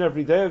Chiyav each and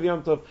every day of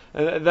Yom Tov,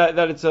 and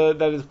that it's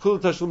Kul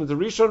Tashlum to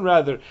Rishon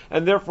rather,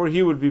 and therefore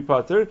he would be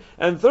pater.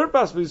 And third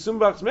possibility is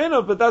Sumbach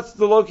Meno, but that's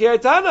the Loki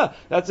Tana.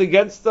 That's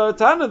against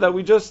Tana that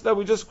we just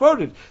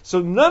quoted.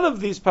 So none of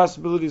these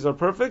possibilities are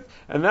perfect,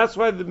 and that's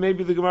why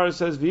maybe the Gemara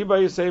says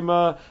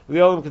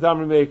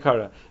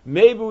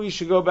Maybe we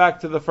should go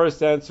back to the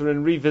first answer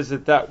and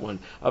revisit that one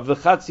of the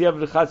Chatzi Av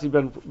v'Chatzi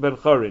Ben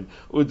Chorin.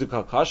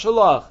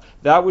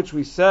 That which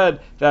we said,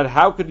 that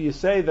how could you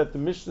say that the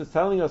Mishnah is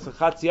telling us a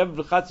Chatzi Av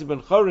v'Chatzi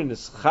Ben Chorin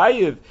is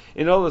chayiv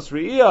in Olas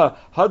Reiyah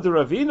had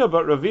Ravina,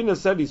 but Ravina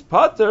said he's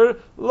pater,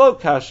 lo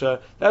kasha.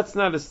 That's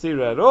not a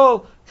stira at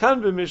all.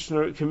 Kan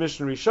Commissioner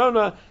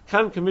Rishona,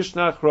 kan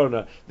Commissioner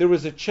Achrona. There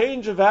was a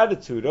change of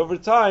attitude over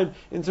time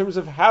in terms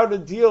of how to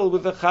deal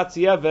with the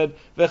Chatzi Eved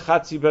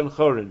v'Chatzi Ben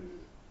Chorin.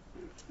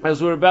 As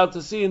we're about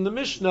to see in the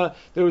Mishnah,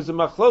 there was a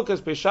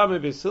machlokas Beis Shammai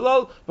Beis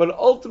Hillel, but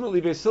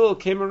ultimately Beis Hillel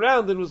came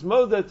around and was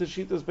modeh to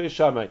Shitas Beis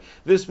Shammai.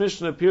 This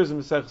Mishnah appears in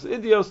Maseches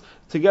Idios,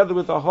 together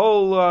with a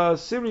whole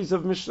series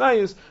of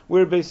Mishnayos,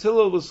 where Beis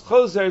Hillel was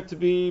chozer to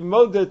be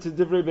modeh to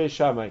Divrei Beis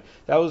Shammai.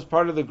 That was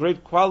part of the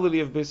great quality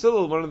of Beis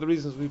Hillel. One of the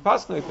reasons we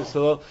pass like Beis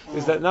Hillel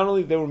is that not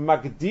only they were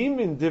makdim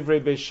in Divrei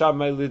Beis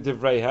Shammai li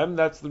Divreihem,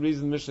 that's the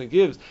reason the Mishnah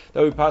gives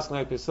that we pass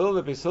like Beis Hillel,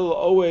 that Beis Hillel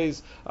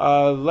always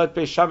let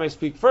Beis Shammai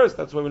speak first.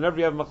 That's why whenever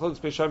you have machlokes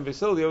Beis Shammai Beis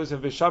Hillel, you always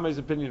have Beis Shammai's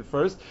opinion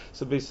first.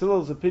 So Beis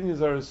Hillel's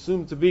opinions are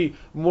assumed to be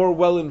more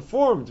well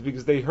informed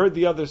because they heard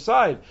the other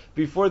side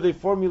before they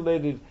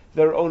formulated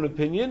their own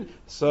opinion.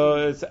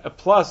 So it's a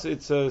plus.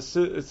 It's a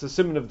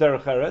siman of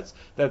derech eretz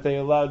that they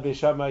allowed Beis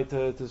Shammai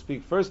to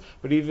speak first.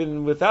 But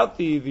even without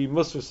the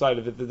musar side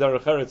of it, the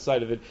derech eretz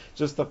side of it,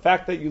 just the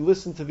fact that you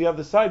listen to the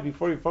other side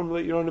before you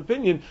formulate your own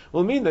opinion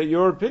will mean that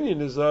your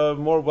opinion is a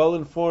more well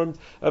informed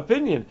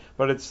opinion.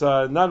 But it's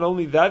not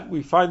only that,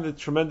 we find the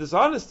tremendous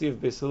honesty of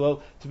Beis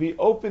Hillel to be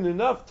open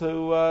enough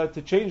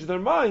to change their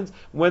minds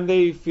when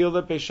they feel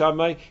that Beis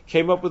Shammai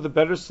came up with a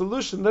better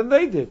solution than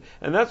they did,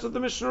 and that's what the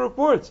Mishnah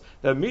reports.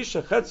 That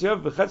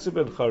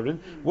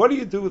what do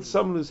you do with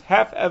someone who's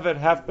half Evet,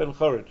 half Ben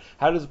Chorin?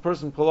 How does a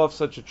person pull off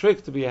such a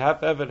trick to be a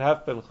half Evet,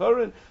 half Ben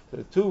Chorin?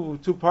 The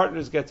two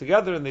partners get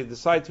together and they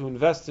decide to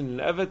invest in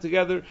an Evet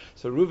together.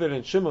 So Reuven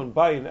and Shimon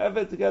buy an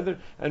Evet together,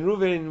 and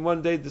Reuven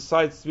one day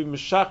decides to be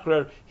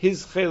Meshachrer,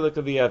 his chelik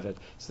of the Evet.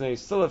 So now you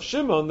still have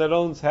Shimon that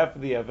owns half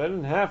of the Evet,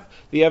 and half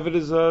the Evet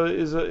is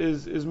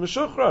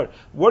Meshachrer.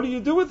 What do you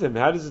do with him?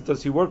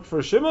 Does he work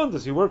for Shimon?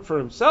 Does he work for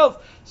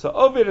himself? So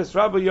Ovid es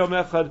Rabba Yom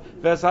Echad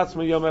Ves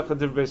Atzma Yom Echad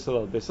Dir Beis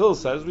Hillel. Beis Hillel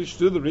says we should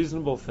do the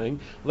reasonable thing.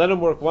 Let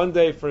him work one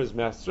day for his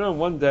master and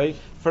one day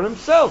for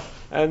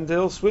himself, and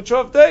he'll switch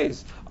off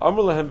days.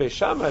 Amr Lehem Beis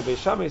Shammai. Beis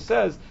Shammai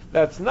says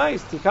that's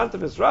nice.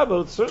 Tikantam es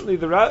Rabba. Certainly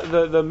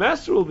the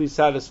master will be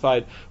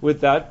satisfied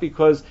with that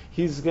because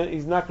he's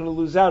not going to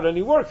lose out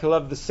any work. He'll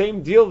have the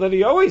same deal that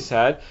he always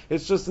had.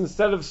 It's just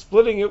instead of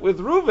splitting it with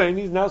Reuven,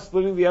 he's now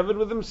splitting the Eved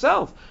with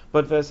himself.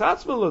 But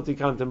Vesatzma lo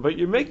tikantam. But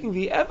you're making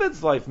the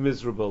Eved's life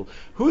miserable.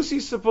 Who's he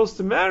supposed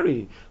to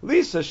marry?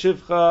 Lisa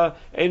shivcha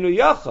enu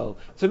yachal.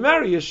 To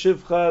marry a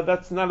shivcha,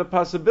 that's not a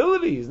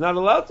possibility. He's not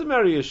allowed to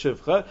marry a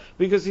shivcha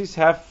because he's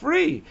half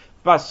free.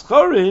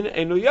 Baschorin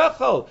enu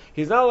yachal.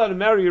 He's not allowed to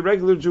marry a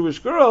regular Jewish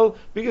girl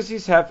because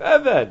he's half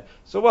Eved.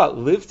 So what?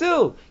 Live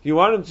till? You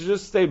want him to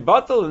just stay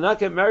batal and not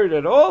get married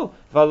at all?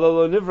 The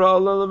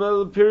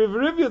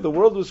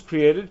world was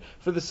created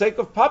for the sake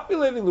of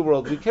populating the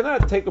world. We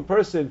cannot take a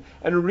person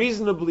and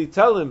reasonably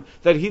tell him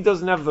that he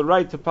doesn't have the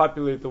right to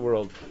populate the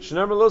world. The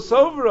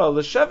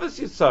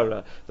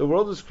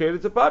world was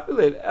created to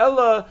populate.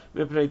 Ella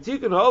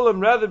tikkun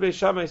ha'olam. Rather, Beis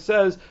Shammai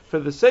says, for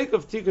the sake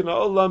of tikkun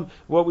ha'olam,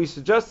 what we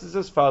suggest is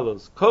as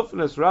follows: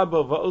 Kofnes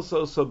Rabba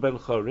va'oso ben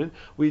Chorin.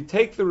 We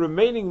take the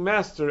remaining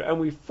master and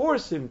we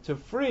force him to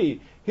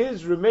free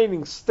his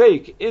remaining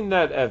stake in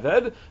that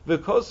Eved,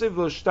 v'kosev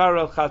lo shtar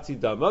al chatzi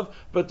damav.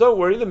 But don't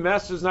worry, the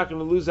master is not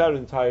going to lose out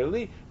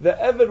entirely. The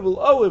Eved will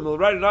owe him. He'll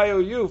write an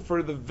IOU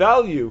for the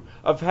value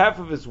of half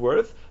of his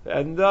worth,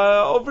 and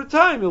over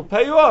time he'll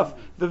pay off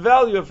the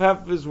value of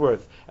half of his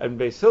worth. And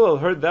Beis Hillel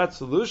heard that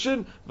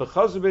solution.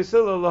 V'chazu Beis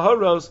Hillel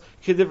laharos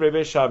k'divrei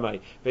Beis Shammai.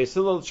 Beis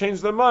Hillel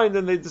changed their mind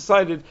and they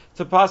decided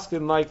to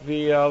paskin like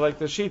the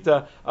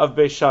shita of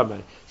Beis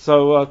Shammai.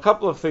 So a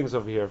couple of things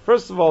over here.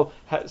 First of all,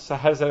 how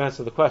does that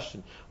answer the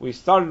question? We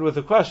started with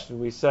a question.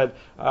 We said,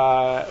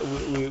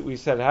 we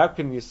said, how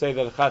can you say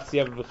that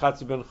Chatzi Eved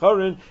v'Chatzi Ben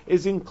Chorin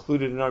is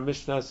included in our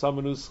Mishnah?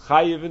 Someone who's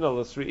chayiv in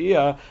Olas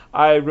Reiyah.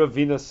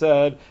 Ravina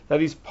said that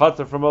he's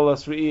pater from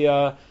Olas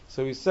Reiyah.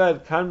 So he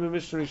said, Kan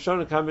Mishnah Rishon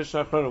and Kan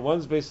Mishnah Achrona.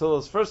 One's Beis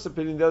Hillel's first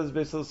opinion, the other's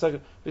Beis Hillel's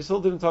second. Beis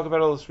Hillel didn't talk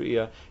about Olas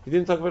Reiyah. He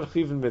didn't talk about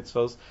Chiv and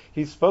Mitzvos.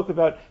 He spoke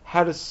about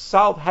how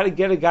to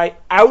get a guy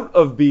out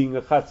of being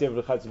a Chatzi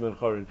Eved Chatzi Ben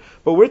Chorin.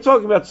 But we're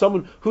talking about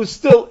someone who's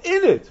still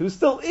in it, who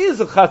still is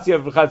a Chatzi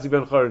Eved Chatzi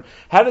Ben Chorin.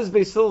 How does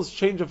Beis Hillel's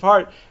change of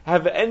heart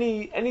have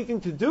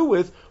anything to do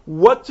with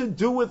what to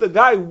do with a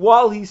guy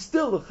while he's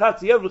still a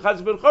Chatzi Eved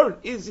Chatzi Ben Chorin?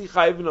 Is he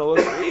Chayiv in Olas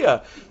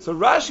Reiyah? So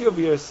Rashi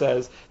over here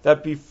says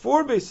that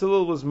before Beis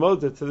Hillel was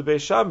moded to the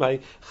Beis Shammai,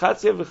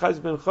 Chatzi Eved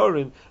Chatzi Ben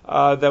Chorin,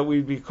 that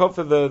we'd be called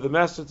for the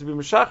master to be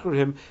Meshacher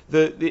him,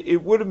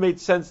 it would have made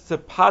sense to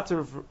pater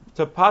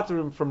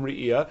him from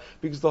Reiyah,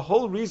 because the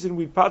whole reason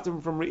we pater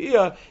him from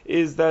Reiyah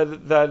is that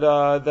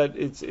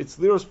it's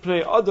Liros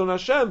Pnei Adon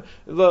Hashem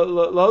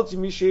Lahoti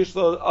Misheyesh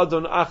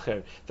Adon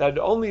Acher, that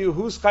only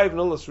who's Chayiv in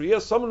Olas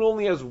Reiyah, someone who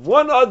only has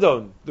one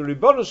Adon, the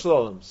Ribono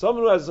Shalom,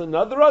 someone who has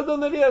another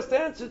Adon that he has to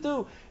answer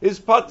to, is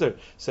pater.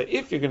 So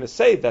if you're going to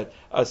say that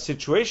a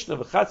situation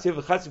of a Chatzi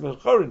Eved Chatzi Ben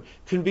Chorin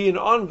can be an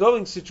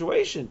ongoing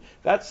situation,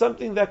 that's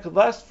something that could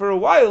last for a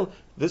while,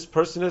 this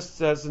person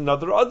has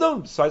another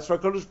Adon besides for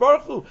HaKadosh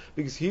Baruch Hu,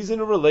 because he's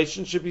in a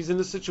relationship, he's in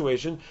a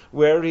situation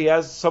where he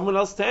has someone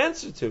else to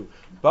answer to.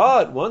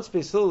 But once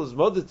Beis Hillel is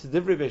moded to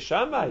Divrei Beis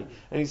Shammai,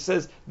 and he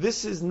says,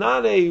 this is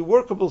not a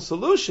workable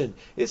solution,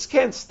 this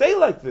can't stay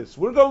like this,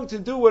 we're going to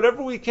do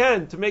whatever we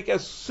can to make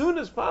as soon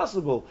as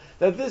possible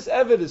that this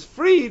Eved is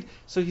freed,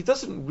 so he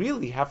doesn't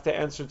really have to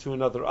answer to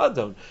another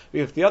Adon.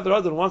 If the other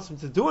Adon wants him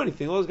to do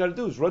anything, all he's got to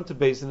do is run to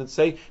Beis Din and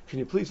say, can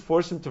you please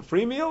force him to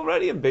free me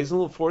already? And Beis Din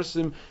will force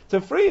him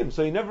to free him.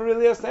 So he never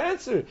really has to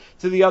answer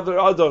to the other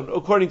Adon,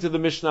 according to the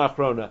Mishnah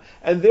Achrona.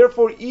 And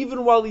therefore,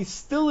 even while he's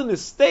still in a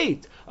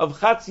state of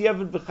Chatzi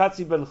Eved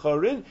v'Chatzi Ben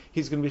Chorin,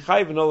 he's going to be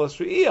Chayiv in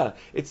Olas Reiyah.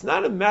 It's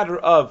not a matter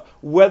of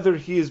whether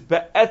he is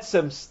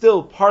be'etzem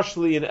still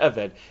partially an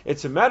Eved.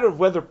 It's a matter of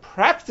whether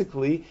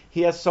practically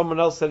he has someone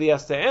else that he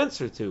has to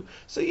answer to.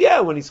 So yeah,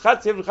 when he's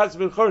Chatzi Eved v'Chatzi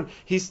Ben Chorin,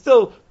 he's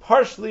still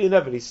partially an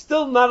Eved. He's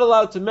still not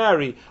allowed to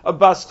marry a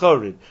Bas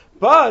Chorin.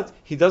 But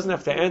he doesn't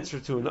have to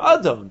answer to an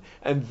Adon,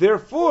 and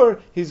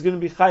therefore he's going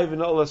to be Chayiv in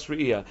Olas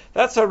Reiyah.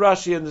 That's how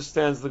Rashi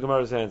understands the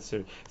Gemara's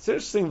answer. It's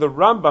interesting, the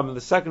Rambam in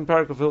the second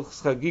paragraph of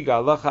Hilchos Chagiga,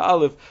 Halacha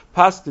Aleph,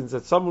 paskins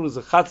that someone who's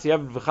a Chatzi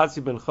Eved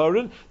v'Chatzi Ben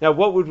Chorin. Now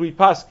what would we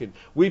paskin?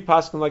 We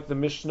paskin like the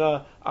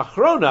Mishnah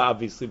Achrona,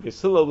 obviously.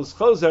 Beis Hillel was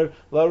Chozer,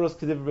 Laros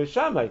Kediv Beis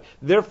Shammai.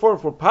 Therefore,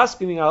 if we're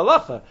paskining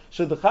Halacha,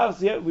 should the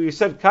Chatzi, we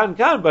said kan,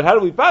 but how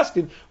do we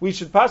paskin? We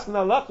should paskin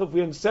Halacha if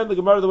we understand the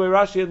Gemara the way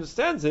Rashi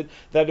understands it,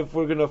 that if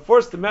we're going to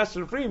force the master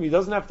to free him, he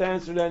doesn't have to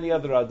answer to any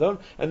other Adon,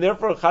 and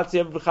therefore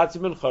Chatzi Eved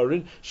v'Chatzi Ben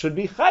Chorin should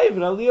be Chayiv in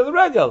Aliyah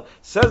L'Regel.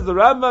 Says the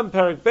Rambam,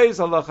 Perek Beis,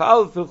 Halacha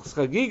Aleph, Hilchos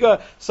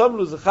Chagiga, someone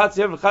who's a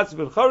Chatzi Eved v'Chatzi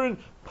Ben Chorin,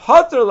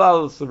 Pater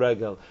Lalos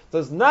L'Regel,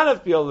 does not have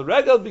to be on the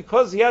Regel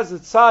because he has a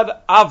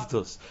Tzad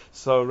Avdus.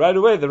 So right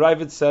away the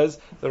Ravid says,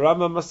 the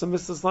Rambam must have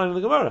missed this line in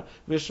the Gemara.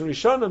 Mishnah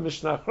Rishona,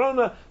 Mishnah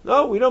Achrona.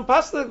 No, we don't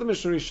pass like the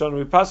Mishnah Rishona,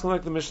 we pass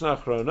like the Mishnah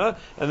Achrona,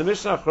 and the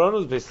Mishnah Achrona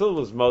was Beis Hillel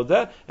was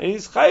Moda, and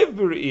he's Chayiv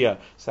B'Reiyah.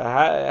 So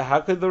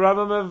how could the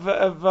Rambam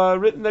have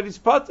written that he's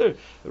Pater?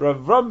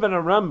 Rav Ram ben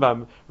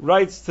Rambam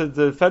writes to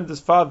defend his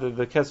father,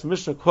 the Kes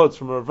Mishnah quotes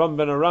from Rav Ram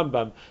ben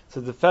Rambam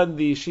to defend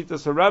the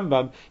Shitas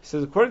Rambam. He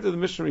says, according to the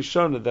Mishnah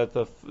Rishona,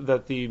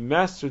 that the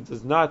master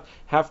does not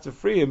have to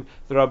free him,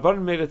 the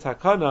Rabban made a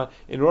takana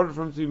in order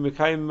for him to be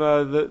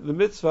mekayim the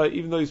mitzvah,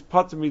 even though he's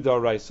pater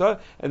midaraisa,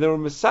 and they were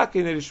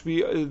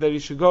misakin that he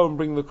should go and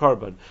bring the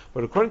korban.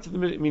 But according to the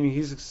meaning, he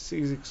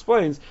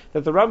explains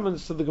that the Rambam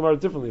understood the Gemara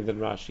differently than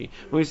Rashi.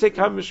 When we say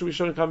Kam Mishnah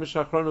Rishona and Kam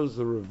Mishnah Achrona, it was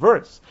the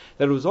reverse.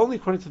 That it was only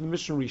according to the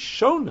Mishnah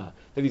Rishona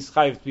that he's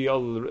chayiv to be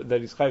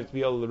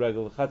all the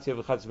regal Chatzi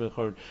Eved Chatzi Ben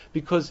Chorin,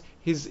 because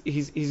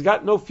he's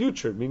got no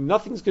future. I mean,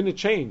 nothing's going to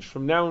change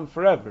from now and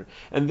forever,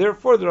 and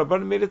therefore the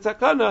Rabbanan made a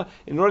takana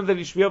in order that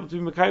he should be able to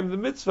be mekayim the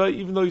mitzvah,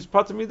 even though he's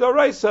pater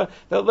midaraisa,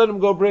 that let him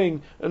go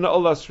bring an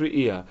Olas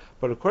Reiyah.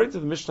 But according to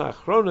the Mishnah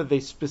Achrona,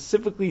 they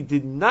specifically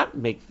did not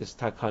make this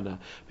takana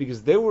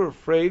because they were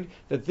afraid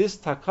that this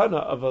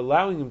takana of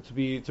allowing him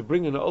to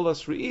bring an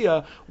Olas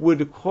Reiyah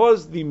would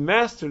cause the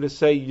master to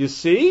say, you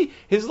see,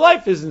 his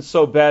life isn't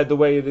so bad the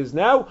way it is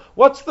now.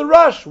 What's the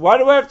rush? Why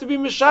do I have to be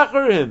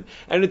mishacher him?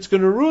 And it's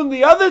going to ruin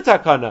the other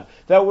takana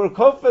that we're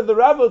kofed the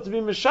rabbi to be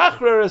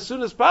mishacher as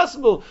soon as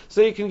possible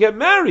so he can get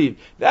married.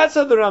 That's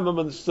how the Rambam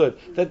understood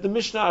that the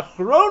Mishnah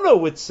Achrona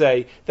would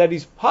say that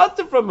he's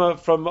pater from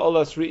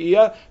Olas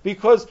Reiyah,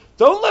 because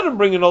don't let him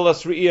bring an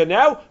Olas Reiyah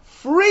now.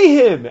 Free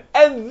him,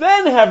 and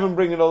then have him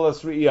bring an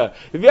Olas Reiyah.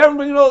 If you have him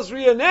bring an Olas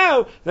Reiyah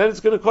now, then it's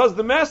going to cause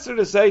the master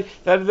to say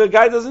that the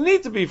guy doesn't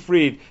need to be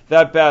freed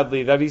that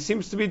badly, that he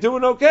seems to be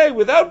doing okay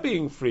without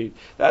being freed.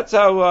 That's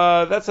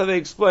how they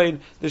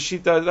explain the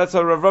Shita. That's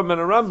how Rav Ram ben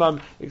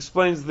Rambam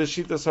explains the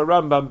Shitas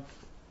HaRambam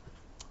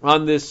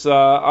on this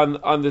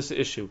on this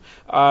issue.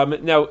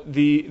 Now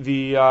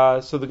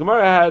so the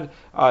Gemara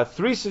had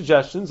three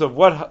suggestions of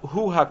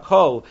who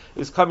Hakol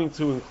is coming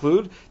to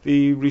include.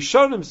 The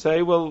Rishonim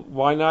say, well,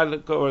 why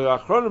not, or the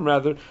Achronim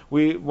rather,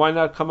 why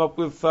not come up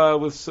with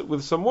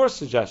some more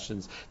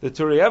suggestions? The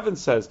Reiyah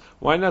says,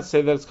 why not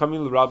say that it's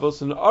coming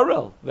l'Rabos and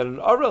Arel, that an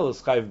Arel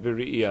is chayiv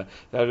b'Reiyah,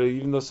 that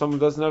even though someone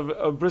doesn't have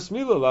a bris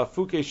milah,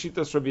 lafuke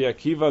shitas Rabbi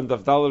Akiva and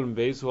Davdalar and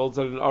Beis, who holds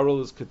that an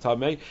Arel is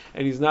ketame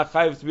and he's not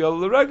chayiv to be al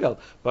l'regel.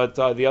 But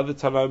the other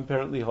Tanaim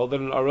apparently hold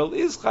that an Arel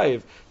is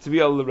chayiv to be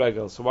al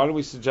l'regel. So why don't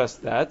we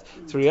suggest that?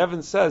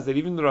 Reiyah says that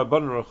even the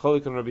Rabbanan,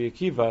 Racholik and Rabbi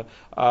Akiva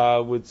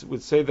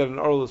would say that an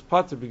Arel is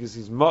pater because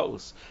he's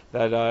ma'us.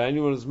 That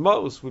anyone who's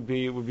ma'us would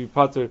be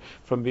pater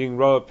from being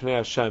roa pnei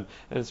Hashem.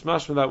 And it's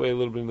mashma that way a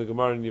little bit in the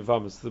Gemara and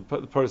Yavamas. The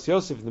Paras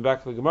Yosef in the back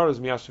of the Gemara is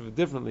miyashiv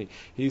differently.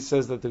 He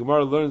says that the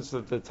Gemara learns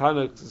that the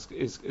Tana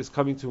is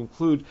coming to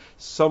include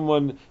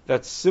someone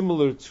that's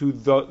similar to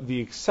the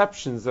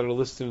exceptions that are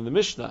listed in the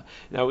Mishnah.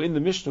 Now in the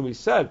Mishnah we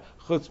said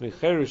chutz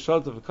mecher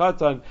shalta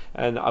v'katan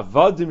and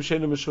avadim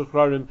sheinu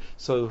meshuchrarim.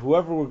 So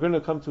whoever we're going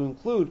to come to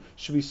include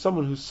should be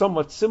someone who's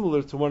somewhat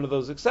similar to one of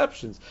those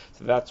exceptions.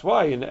 So that's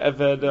why in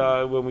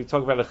Eved, when we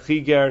talk about a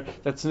chiger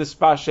that's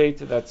nispashet,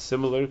 that's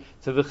similar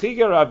to the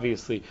chiger.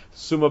 Obviously,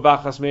 suma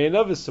bachas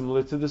me'enav is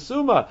similar to the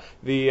suma.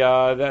 The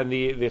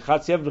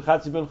chatzi eved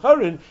chatzi ben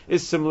chorin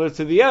is similar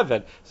to the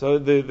Eved. So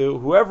the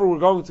whoever we're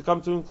going to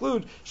come to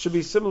include should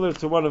be similar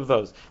to one of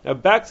those. Now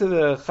back to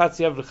the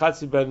chatzi eved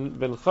chatzi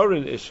ben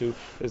chorin issue.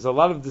 There's a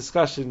lot of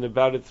discussion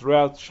about it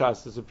throughout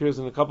Shas. This appears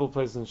in a couple of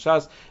places in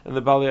Shas, and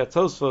the Balei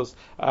Tosfos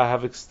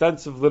have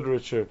extensive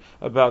literature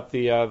about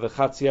the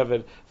Chatzi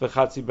Eved, the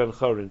Chatzi Ben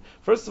Chorin.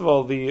 First of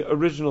all, the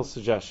original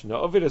suggestion.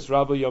 Now, Ovidus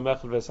Rabba Yom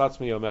Echad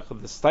V'Esatzmi Yom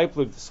Echad, the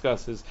Stipler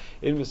discusses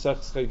in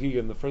Maseches Chagiga,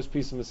 in the first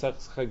piece of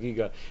Maseches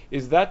Chagiga.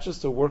 Is that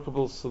just a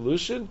workable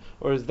solution,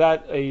 or is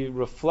that a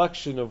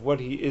reflection of what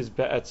he is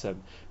be'etzem?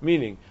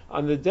 Meaning,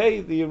 on the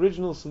day, the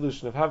original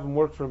solution of having him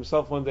work for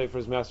himself one day, for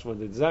his master one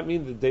day, does that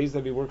mean the days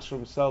that he works for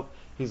himself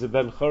he's a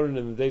ben chorin,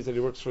 and the days that he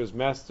works for his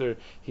master,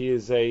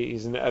 he's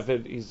an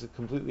eved, he's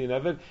completely an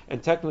eved?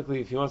 And technically,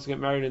 if he wants to get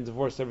married and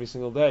divorced every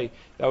single day,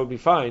 that would be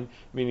fine.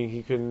 Meaning,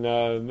 he can,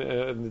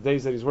 in the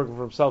days that he's working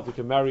for himself, he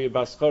can marry a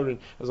bas chorin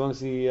as long as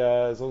he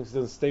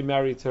doesn't stay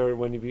married to her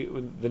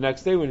the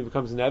next day when he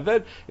becomes an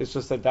eved. It's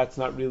just that that's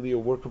not really a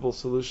workable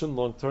solution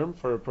long term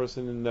for a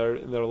person in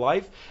their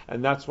life,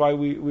 and that's why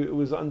it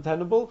was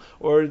untenable.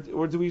 Or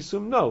do we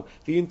assume no?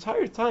 The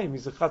entire time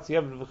he's a chatzi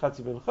eved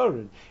v'chatzi ben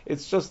chorin.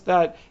 It's just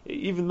that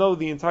even though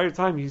the entire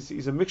time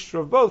he's a mixture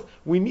of both,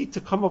 we need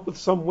to come up with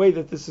some way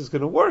that this is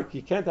going to work.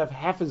 You can't have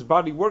half his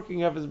body working,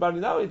 half his body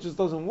now. It just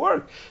doesn't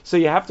work. So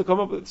you have to come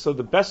up with. So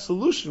the best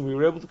solution we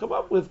were able to come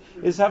up with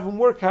is have him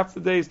work half the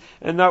days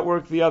and not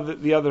work the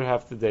other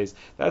half the days.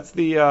 That's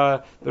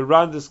the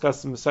Ran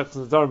discussed in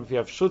Masechtas Nedarim. If you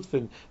have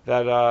shutfin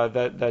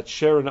that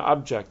share an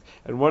object,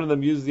 and one of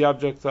them uses the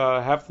object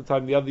half the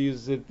time, the other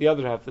uses it the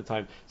other half the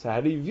time. So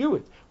how do you view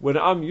it? When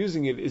I'm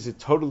using it, is it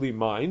totally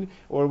mine?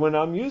 Or when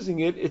I'm using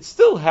it, it's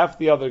still half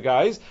the other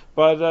guy's,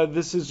 but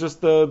this is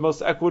just the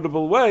most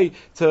equitable way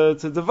to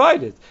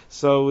divide it.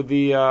 So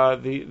the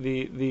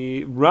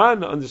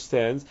Ran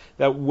understands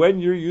that when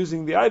you're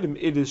using the item,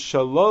 it is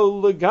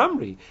shalol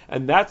legamri,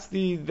 and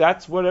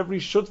that's what every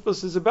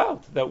shutfus is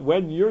about. That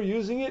when you're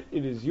using it,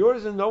 it is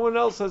yours, and no one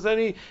else has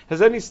any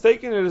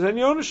stake in it, has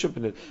any ownership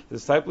in it. The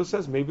disciple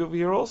says maybe over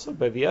here also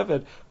by the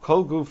Eved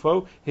Kol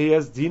Gufo, he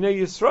has Dinei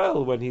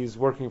Yisrael when he's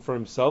working for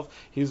himself.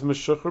 He's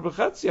Meshucher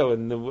B'Chatzio,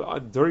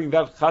 and during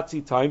that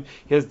Chatzi time,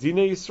 he has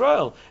Dinei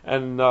Yisrael,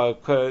 and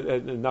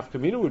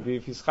Nafkamina would be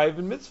if he's chayiv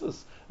in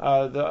mitzvahs.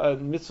 The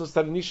mitzvahs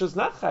that Anisha is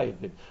not chayiv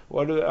in,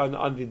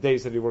 on the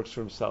days that he works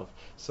for himself.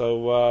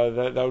 So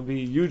that would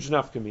be huge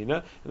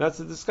nafkamina, and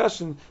that's a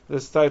discussion the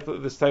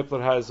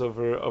Stipler has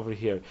over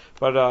here.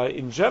 But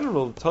in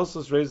general,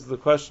 Tosfos raises the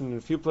question in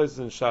a few places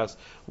in Shas.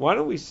 Why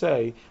don't we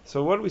say?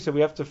 So what do we say?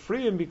 We have to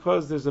free him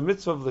because there's a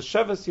mitzvah of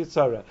l'sheves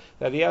yitzara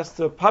that he has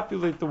to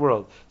populate the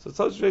world. So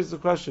Tosfos raises the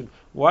question: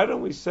 why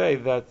don't we say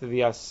that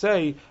the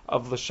asay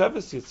of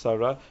l'sheves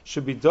yitzara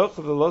should be doch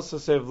of the los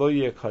asay of lo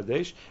yeh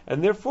kadesh,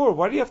 and therefore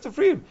why do you have to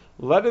free him?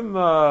 Let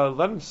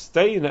him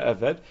stay in an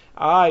eved.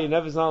 An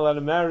eved is not allowed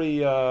to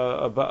marry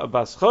a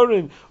bas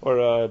chorin,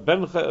 or a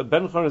ben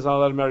chorin is not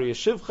allowed to marry a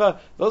shivcha.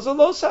 Those are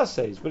los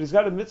asays, but he's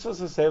got a mitzvah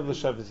asay of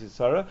l'sheves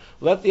yitzara.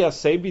 Let the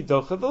asay be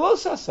docha the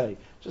los asay.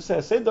 Just say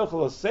asay docha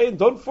los asay, and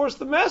don't force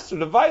the master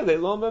to violate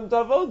lo mem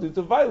tavodu,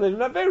 to violate an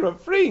avera,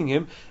 freeing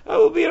him. That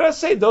will be an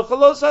asay docha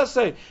los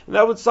asay, and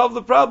that would solve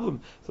the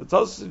problem. So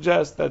Tosfos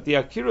suggests that the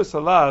akiras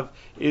halav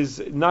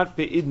is not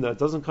beidna; it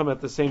doesn't come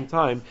at the same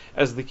time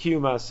as the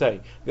kiyum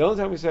asay. The only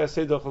time we say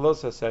asay docha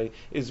los asay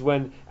is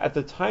when at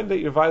the time that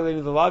you're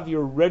violating the lav,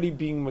 you're already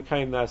being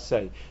mekayim the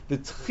asay. The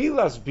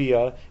tchilas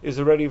bia is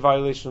already a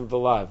violation of the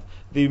lav.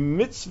 the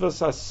mitzvah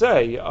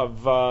saseh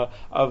of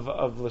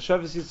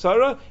l'sheves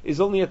yitzara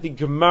is only at the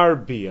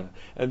gemar bia,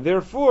 and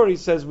therefore he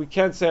says we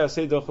can't say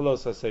aseh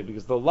dochalos aseh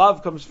because the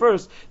lav comes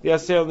first, the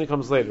aseh only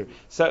comes later.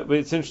 So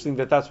it's interesting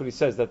that that's what he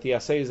says, that the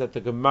aseh is at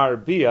the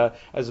gemar bia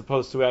as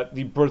opposed to at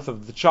the birth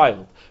of the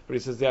child. But he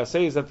says the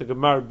aseh is at the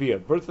gemar bia.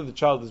 Birth of the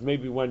child is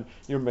maybe when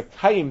you're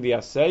mekayim the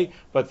aseh,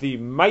 but the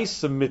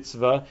maisa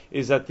mitzvah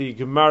is at the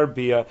gemar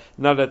bia,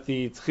 not at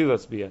the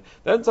tchilas bia.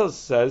 Then Tosfos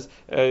says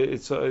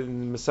it's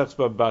in Masechus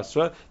Bava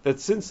Basra that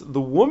since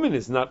the woman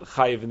is not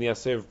chayiv in the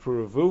aseh of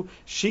puruvu,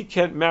 she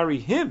can't marry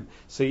him.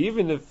 So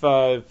even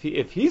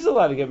if he's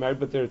allowed to get married,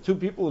 but there are two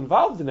people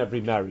involved in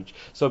every marriage,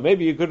 so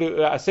maybe you could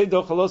aseh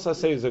dochalos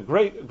aseh is a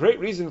great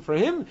reason for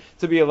him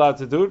to be allowed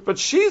to do it, but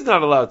she's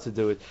not allowed to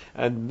do it.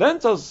 And then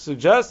Tosfos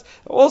suggests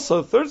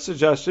also, third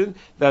suggestion,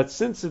 that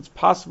since it's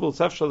possible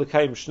to efshal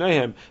l'kayim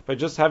shnehem by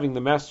just having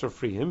the master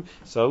free him,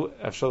 so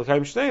efshal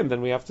l'kayim shnehem,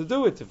 then we have to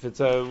do it. If it's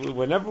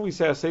whenever we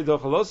say aseh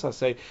dochalos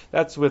aseh,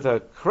 that's with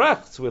a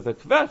krecht, with a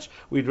kvetch.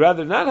 We'd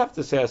rather not have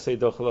to say aseh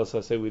dochalos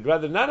aseh. We'd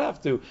rather not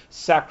have to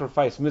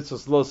sacrifice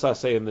mitzvahs los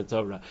aseh in the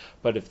Torah.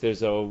 But if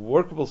there's a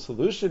workable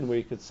solution where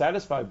you could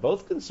satisfy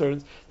both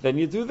concerns, then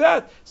you do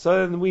that.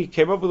 So then we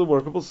came up with a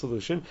workable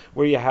solution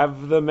where you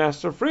have the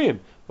master free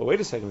him. But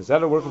wait a second, is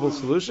that a workable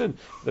solution?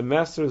 The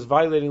master is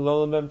violating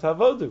Lo Lamem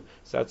Tavodu.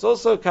 So that's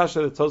also a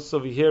kasha that Tosfos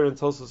over here and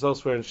Tosfos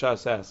elsewhere in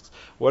Shas asks.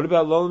 What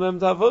about Lo Lamem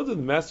Tavodu? The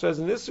master has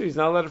an issue, he's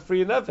not allowed to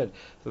free an Eved.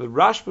 So the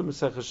Rashba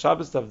Masechus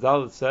Shabbos Daf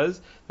Dalet says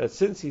that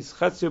since he's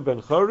Chatzir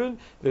Ben Chorin,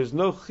 there's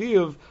no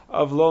chiyuv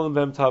of Lo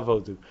Lamem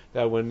Tavodu.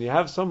 That when you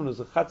have someone who's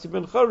a Chatzir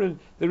Ben Chorin,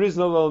 there is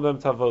no Lo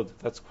Lamem Tavodu.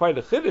 That's quite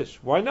a chiddush.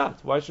 Why not?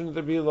 Why shouldn't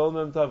there be a Lo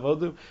Lamem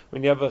Tavodu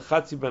when you have a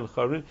Chatzir Ben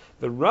Chorin?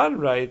 The Ran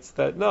writes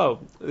that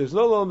no, there's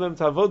no Lo Lamem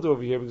Tavodu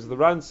over here because the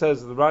Ran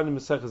says, the Ran in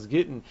Maseches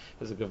Gittin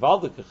is a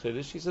Gavaldik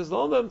chiddush. He says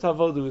Lo Lamem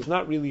Tavodu is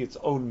not really its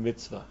own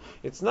mitzvah.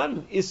 It's not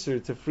an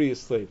isser to free a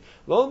slave.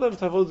 Lo Lamem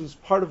Tavodu is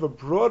part of a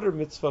broader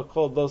mitzvah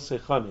called Lo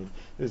Sechanim.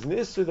 There's an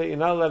isser that you're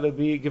not allowed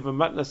to give a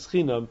matnas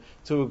chinam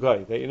to a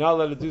guy, that you're not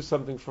allowed to do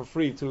something for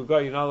free to a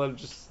guy, you're not allowed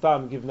to just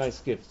stam give nice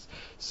gifts.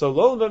 So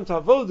Lo Lamem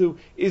Tavodu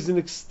is an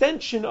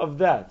extension of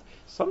that.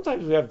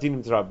 Sometimes we have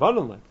dinim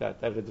d'Rabbanan like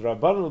that a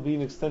d'Rabbanan will be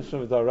an extension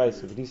of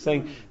d'Oraisa. But he's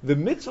saying the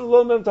mitzvah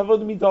Lo Lamem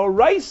Tavodu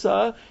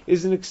mid'Oraisa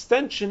is an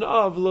extension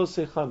of Lo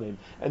Sechanim,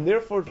 and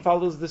therefore it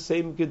follows the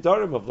same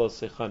gedarim of Lo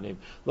Sechanim.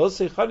 Lo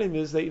Sechanim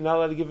is that you're not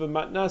allowed to give a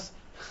matnas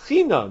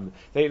chinam,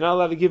 that you're not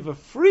allowed to give a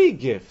free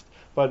gift.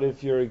 But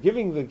if you're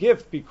giving the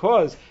gift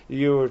because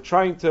you're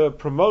trying to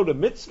promote a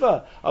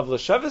mitzvah of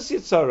l'sheves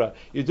yitzara,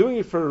 you're doing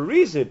it for a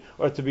reason,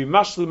 or to be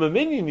mashlim a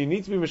minyan, you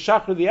need to be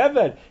meshachar the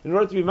eved in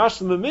order to be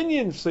mashlim a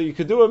minyan, so you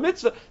could do a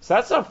mitzvah. So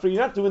that's not for you.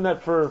 You're not doing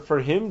that for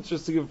him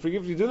just to give free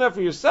gift. You're doing that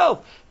for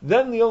yourself.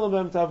 Then the Lo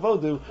Lamem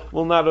Tavodu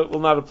will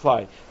not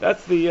apply.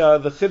 That's the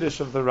chiddush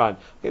of the Ran.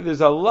 Okay,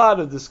 there's a lot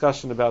of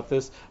discussion about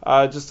this.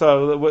 What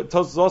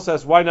Tosfos also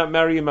asks, why not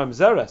marry a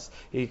mamzeres?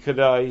 He could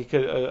an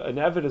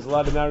eved is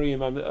allowed to marry a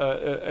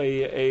mamzeres,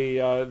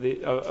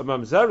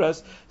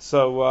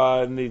 so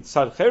and the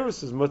tzad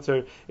cheres is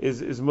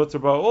mutter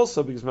ba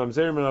also because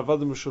mamzerim and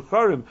avodim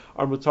meshucharim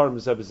are mutar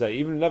mezebezeh.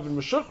 Even an eved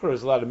meshuchar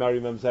is allowed to marry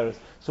mamzeres.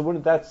 So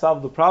wouldn't that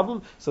solve the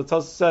problem? So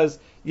Tosfos says,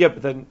 yeah,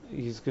 but then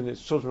his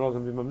children are all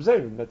going to be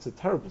mamzerim. That's a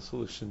terrible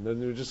solution. Then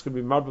they're just going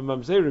to be marba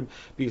mamzerim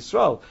be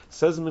Yisrael.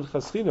 Says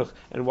Minchas Chinuch.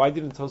 And why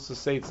didn't Tosfos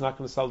say it's not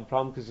going to solve the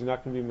problem because you're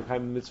not going to be mekayim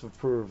the mitzvah of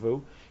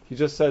puravu? He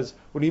just says,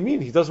 what do you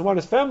mean? He doesn't want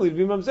his family to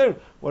be mamzerim.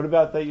 What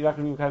about that you're not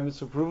going to be mekayim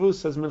mitzvah puravu?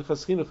 Says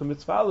Minchas Chinuch in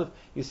mitzvah aleph.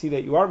 You see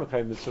that you are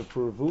mekayim mitzvah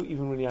puravu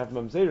even when you have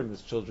mamzerim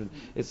as children.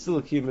 It's still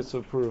a key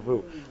mitzvah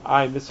puravu.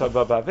 I mitzvah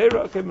baba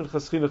avera. Okay,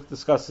 Minchas Chinuch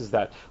discusses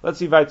that. Let's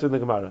see weiter in the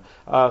Gemara.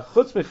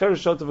 Chutz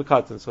mecheresh shota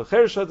v'katan. So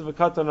cheresh shota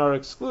v'katan are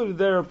excluded.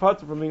 They are apart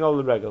from being all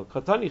the regel.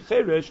 Katani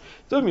cheresh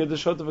dumya the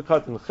shota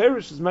v'katan.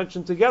 Cheresh is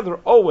mentioned together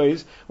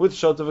always with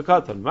shota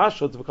v'katan. Ma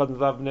shota v'katan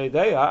lav b'nei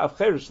deya av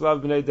cheresh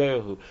lav b'nei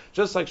deyahu.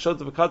 Just like shota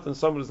v'katan,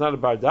 someone who's not a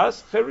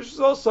bardas. Cheresh is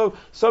also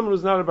someone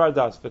who's not a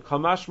bardas.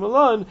 V'kamash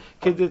malan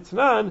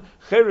keditnan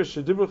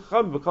cheresh shedibur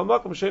chacham v'kal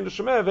makom she'enu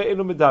shomeh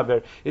ve'enu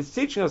medaber. It's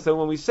teaching us that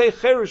when we say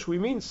cheresh, we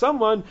mean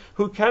someone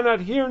who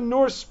cannot hear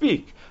nor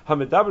speak.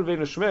 Hamedaber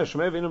ve'enu shomeh,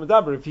 shomeh ve'enu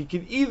medaber. If he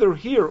can either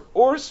hear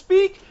or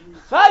speak,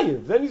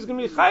 chayiv. Then he's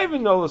going to be chayiv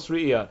in Olas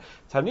Reiyah.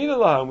 Tanina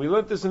laha, and we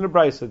learned this in the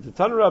Brisa. The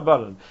Tanu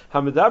Rabbanan.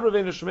 Hamedaber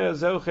ve'enu shomeh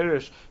zeu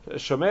cheresh,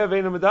 shomeh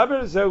ve'enu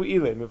medaber zeu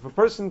ilim. If a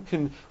person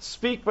can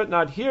speak but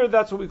not hear,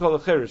 that's what we call a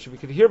cheresh. If he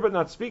can hear but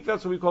not speak,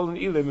 that's what we call an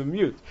ilim, a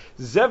mute.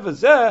 Zev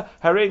v'zeh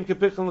harein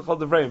kepichel l'chol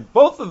devreim.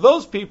 Both of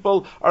those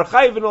people are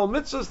chayiv in all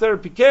mitzvahs. They're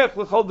pikeach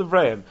l'chol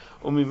devreim.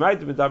 How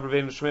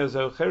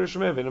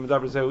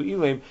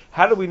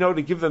do we know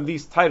to give them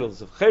these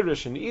titles of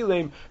cheresh and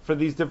ilim for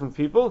these different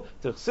people?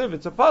 It's a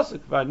pasuk.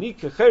 V'ani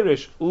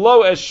kecheresh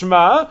lo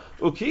eshma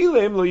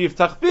u'ki'ilim lo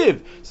yiftach biv.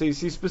 So you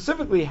see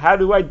specifically how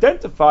to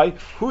identify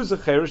who's a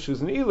cheresh,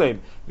 who's an ilim.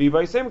 And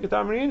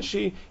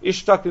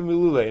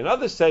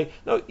others say,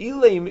 no,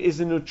 Ilaim is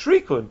a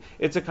nutrikun.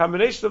 It's a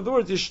combination of the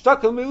words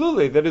ishtakal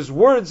milule, that his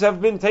words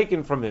have been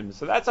taken from him.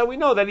 So that's how we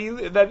know that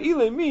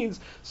Ilaim means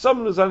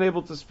someone who's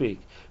unable to speak.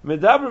 We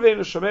said in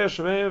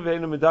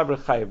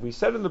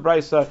the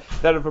Brisa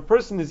that if a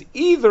person is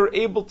either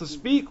able to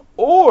speak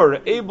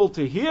or able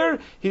to hear,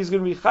 he's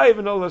going to be chayiv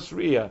in Olas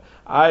Reiyah.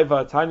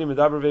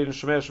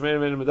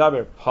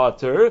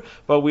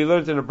 But we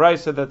learned in a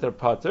Brisa that they're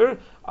pater.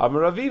 No,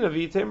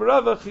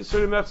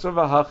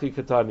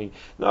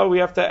 we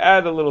have to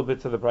add a little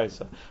bit to the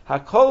Brisa.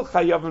 Hakol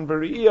chayavin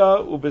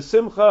b'Reiyah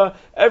u'besimcha.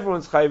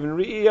 Everyone's chayiv in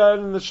Reiyah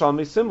and the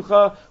Shalmei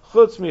Simcha.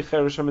 Chutz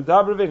micheresh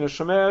ha'medaber ve'in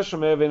ha'shomea,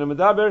 shomea ve'in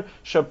ha'medaber,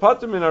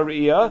 shapatim min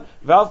ha'Reiyah,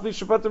 v'alf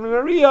shapatim min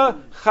ha'Reiyah,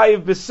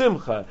 chayiv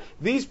b'simcha.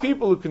 These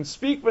people who can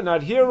speak but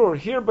not hear, or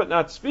hear but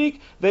not speak,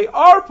 they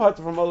are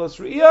pater from Olas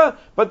Reiyah,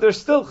 but they're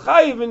still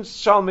chayiv in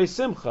Shalmei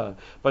Simcha.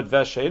 But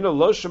v'she'enu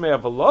lo shomea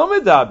v'lo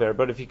medaber.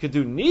 But if he could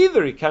do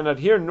neither, he cannot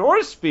hear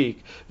nor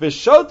speak,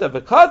 v'shota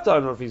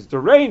v'katan, or if he's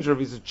deranged, or if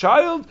he's a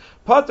child,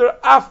 pater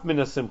af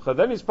min simcha.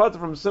 Then he's pater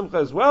from simcha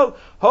as well.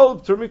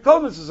 Hold to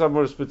mikol mitzvahs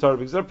amuros b'Torah,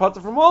 because they're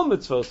pater from all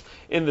mitzvahs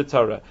in the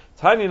Torah.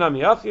 Tani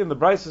namiyachi, and the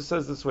Brisa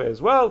says this way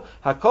as well.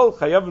 Hakol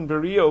chayavin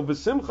b'Reiyah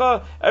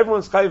u'b'simcha.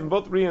 Everyone's chayav in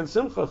both Reiyah and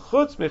simcha.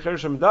 Chutz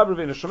mecheresh ha'medaber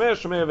ve'in ha'shomea,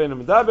 shomea ve'in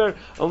ha'medaber.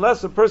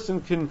 Unless a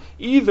person can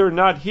either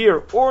not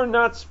hear or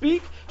not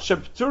speak,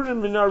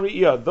 shepturin min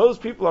ha'Reiyah. Those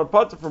people are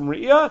pater from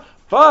Reiyah.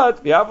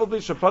 But v'avol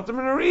shapatim in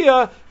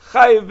Reiyah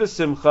chayiv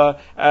b'simcha,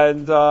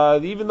 and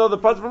even though the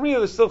patim from Reiyah,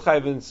 they're still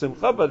chayiv in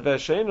simcha. But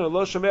v'sheinu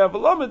lo shomea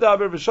v'lo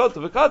medaber v'shota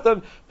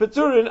v'katan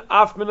peturin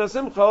af min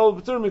simcha ol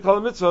peturin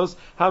mikol mitzvos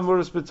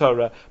hamuros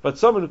b'Torah. But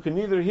someone who can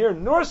neither hear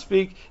nor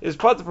speak is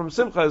patim from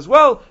simcha as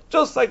well,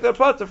 just like they're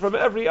patim from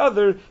every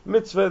other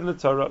mitzvah in the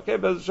Torah. Okay,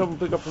 but we'll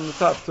pick up from the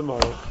top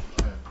tomorrow.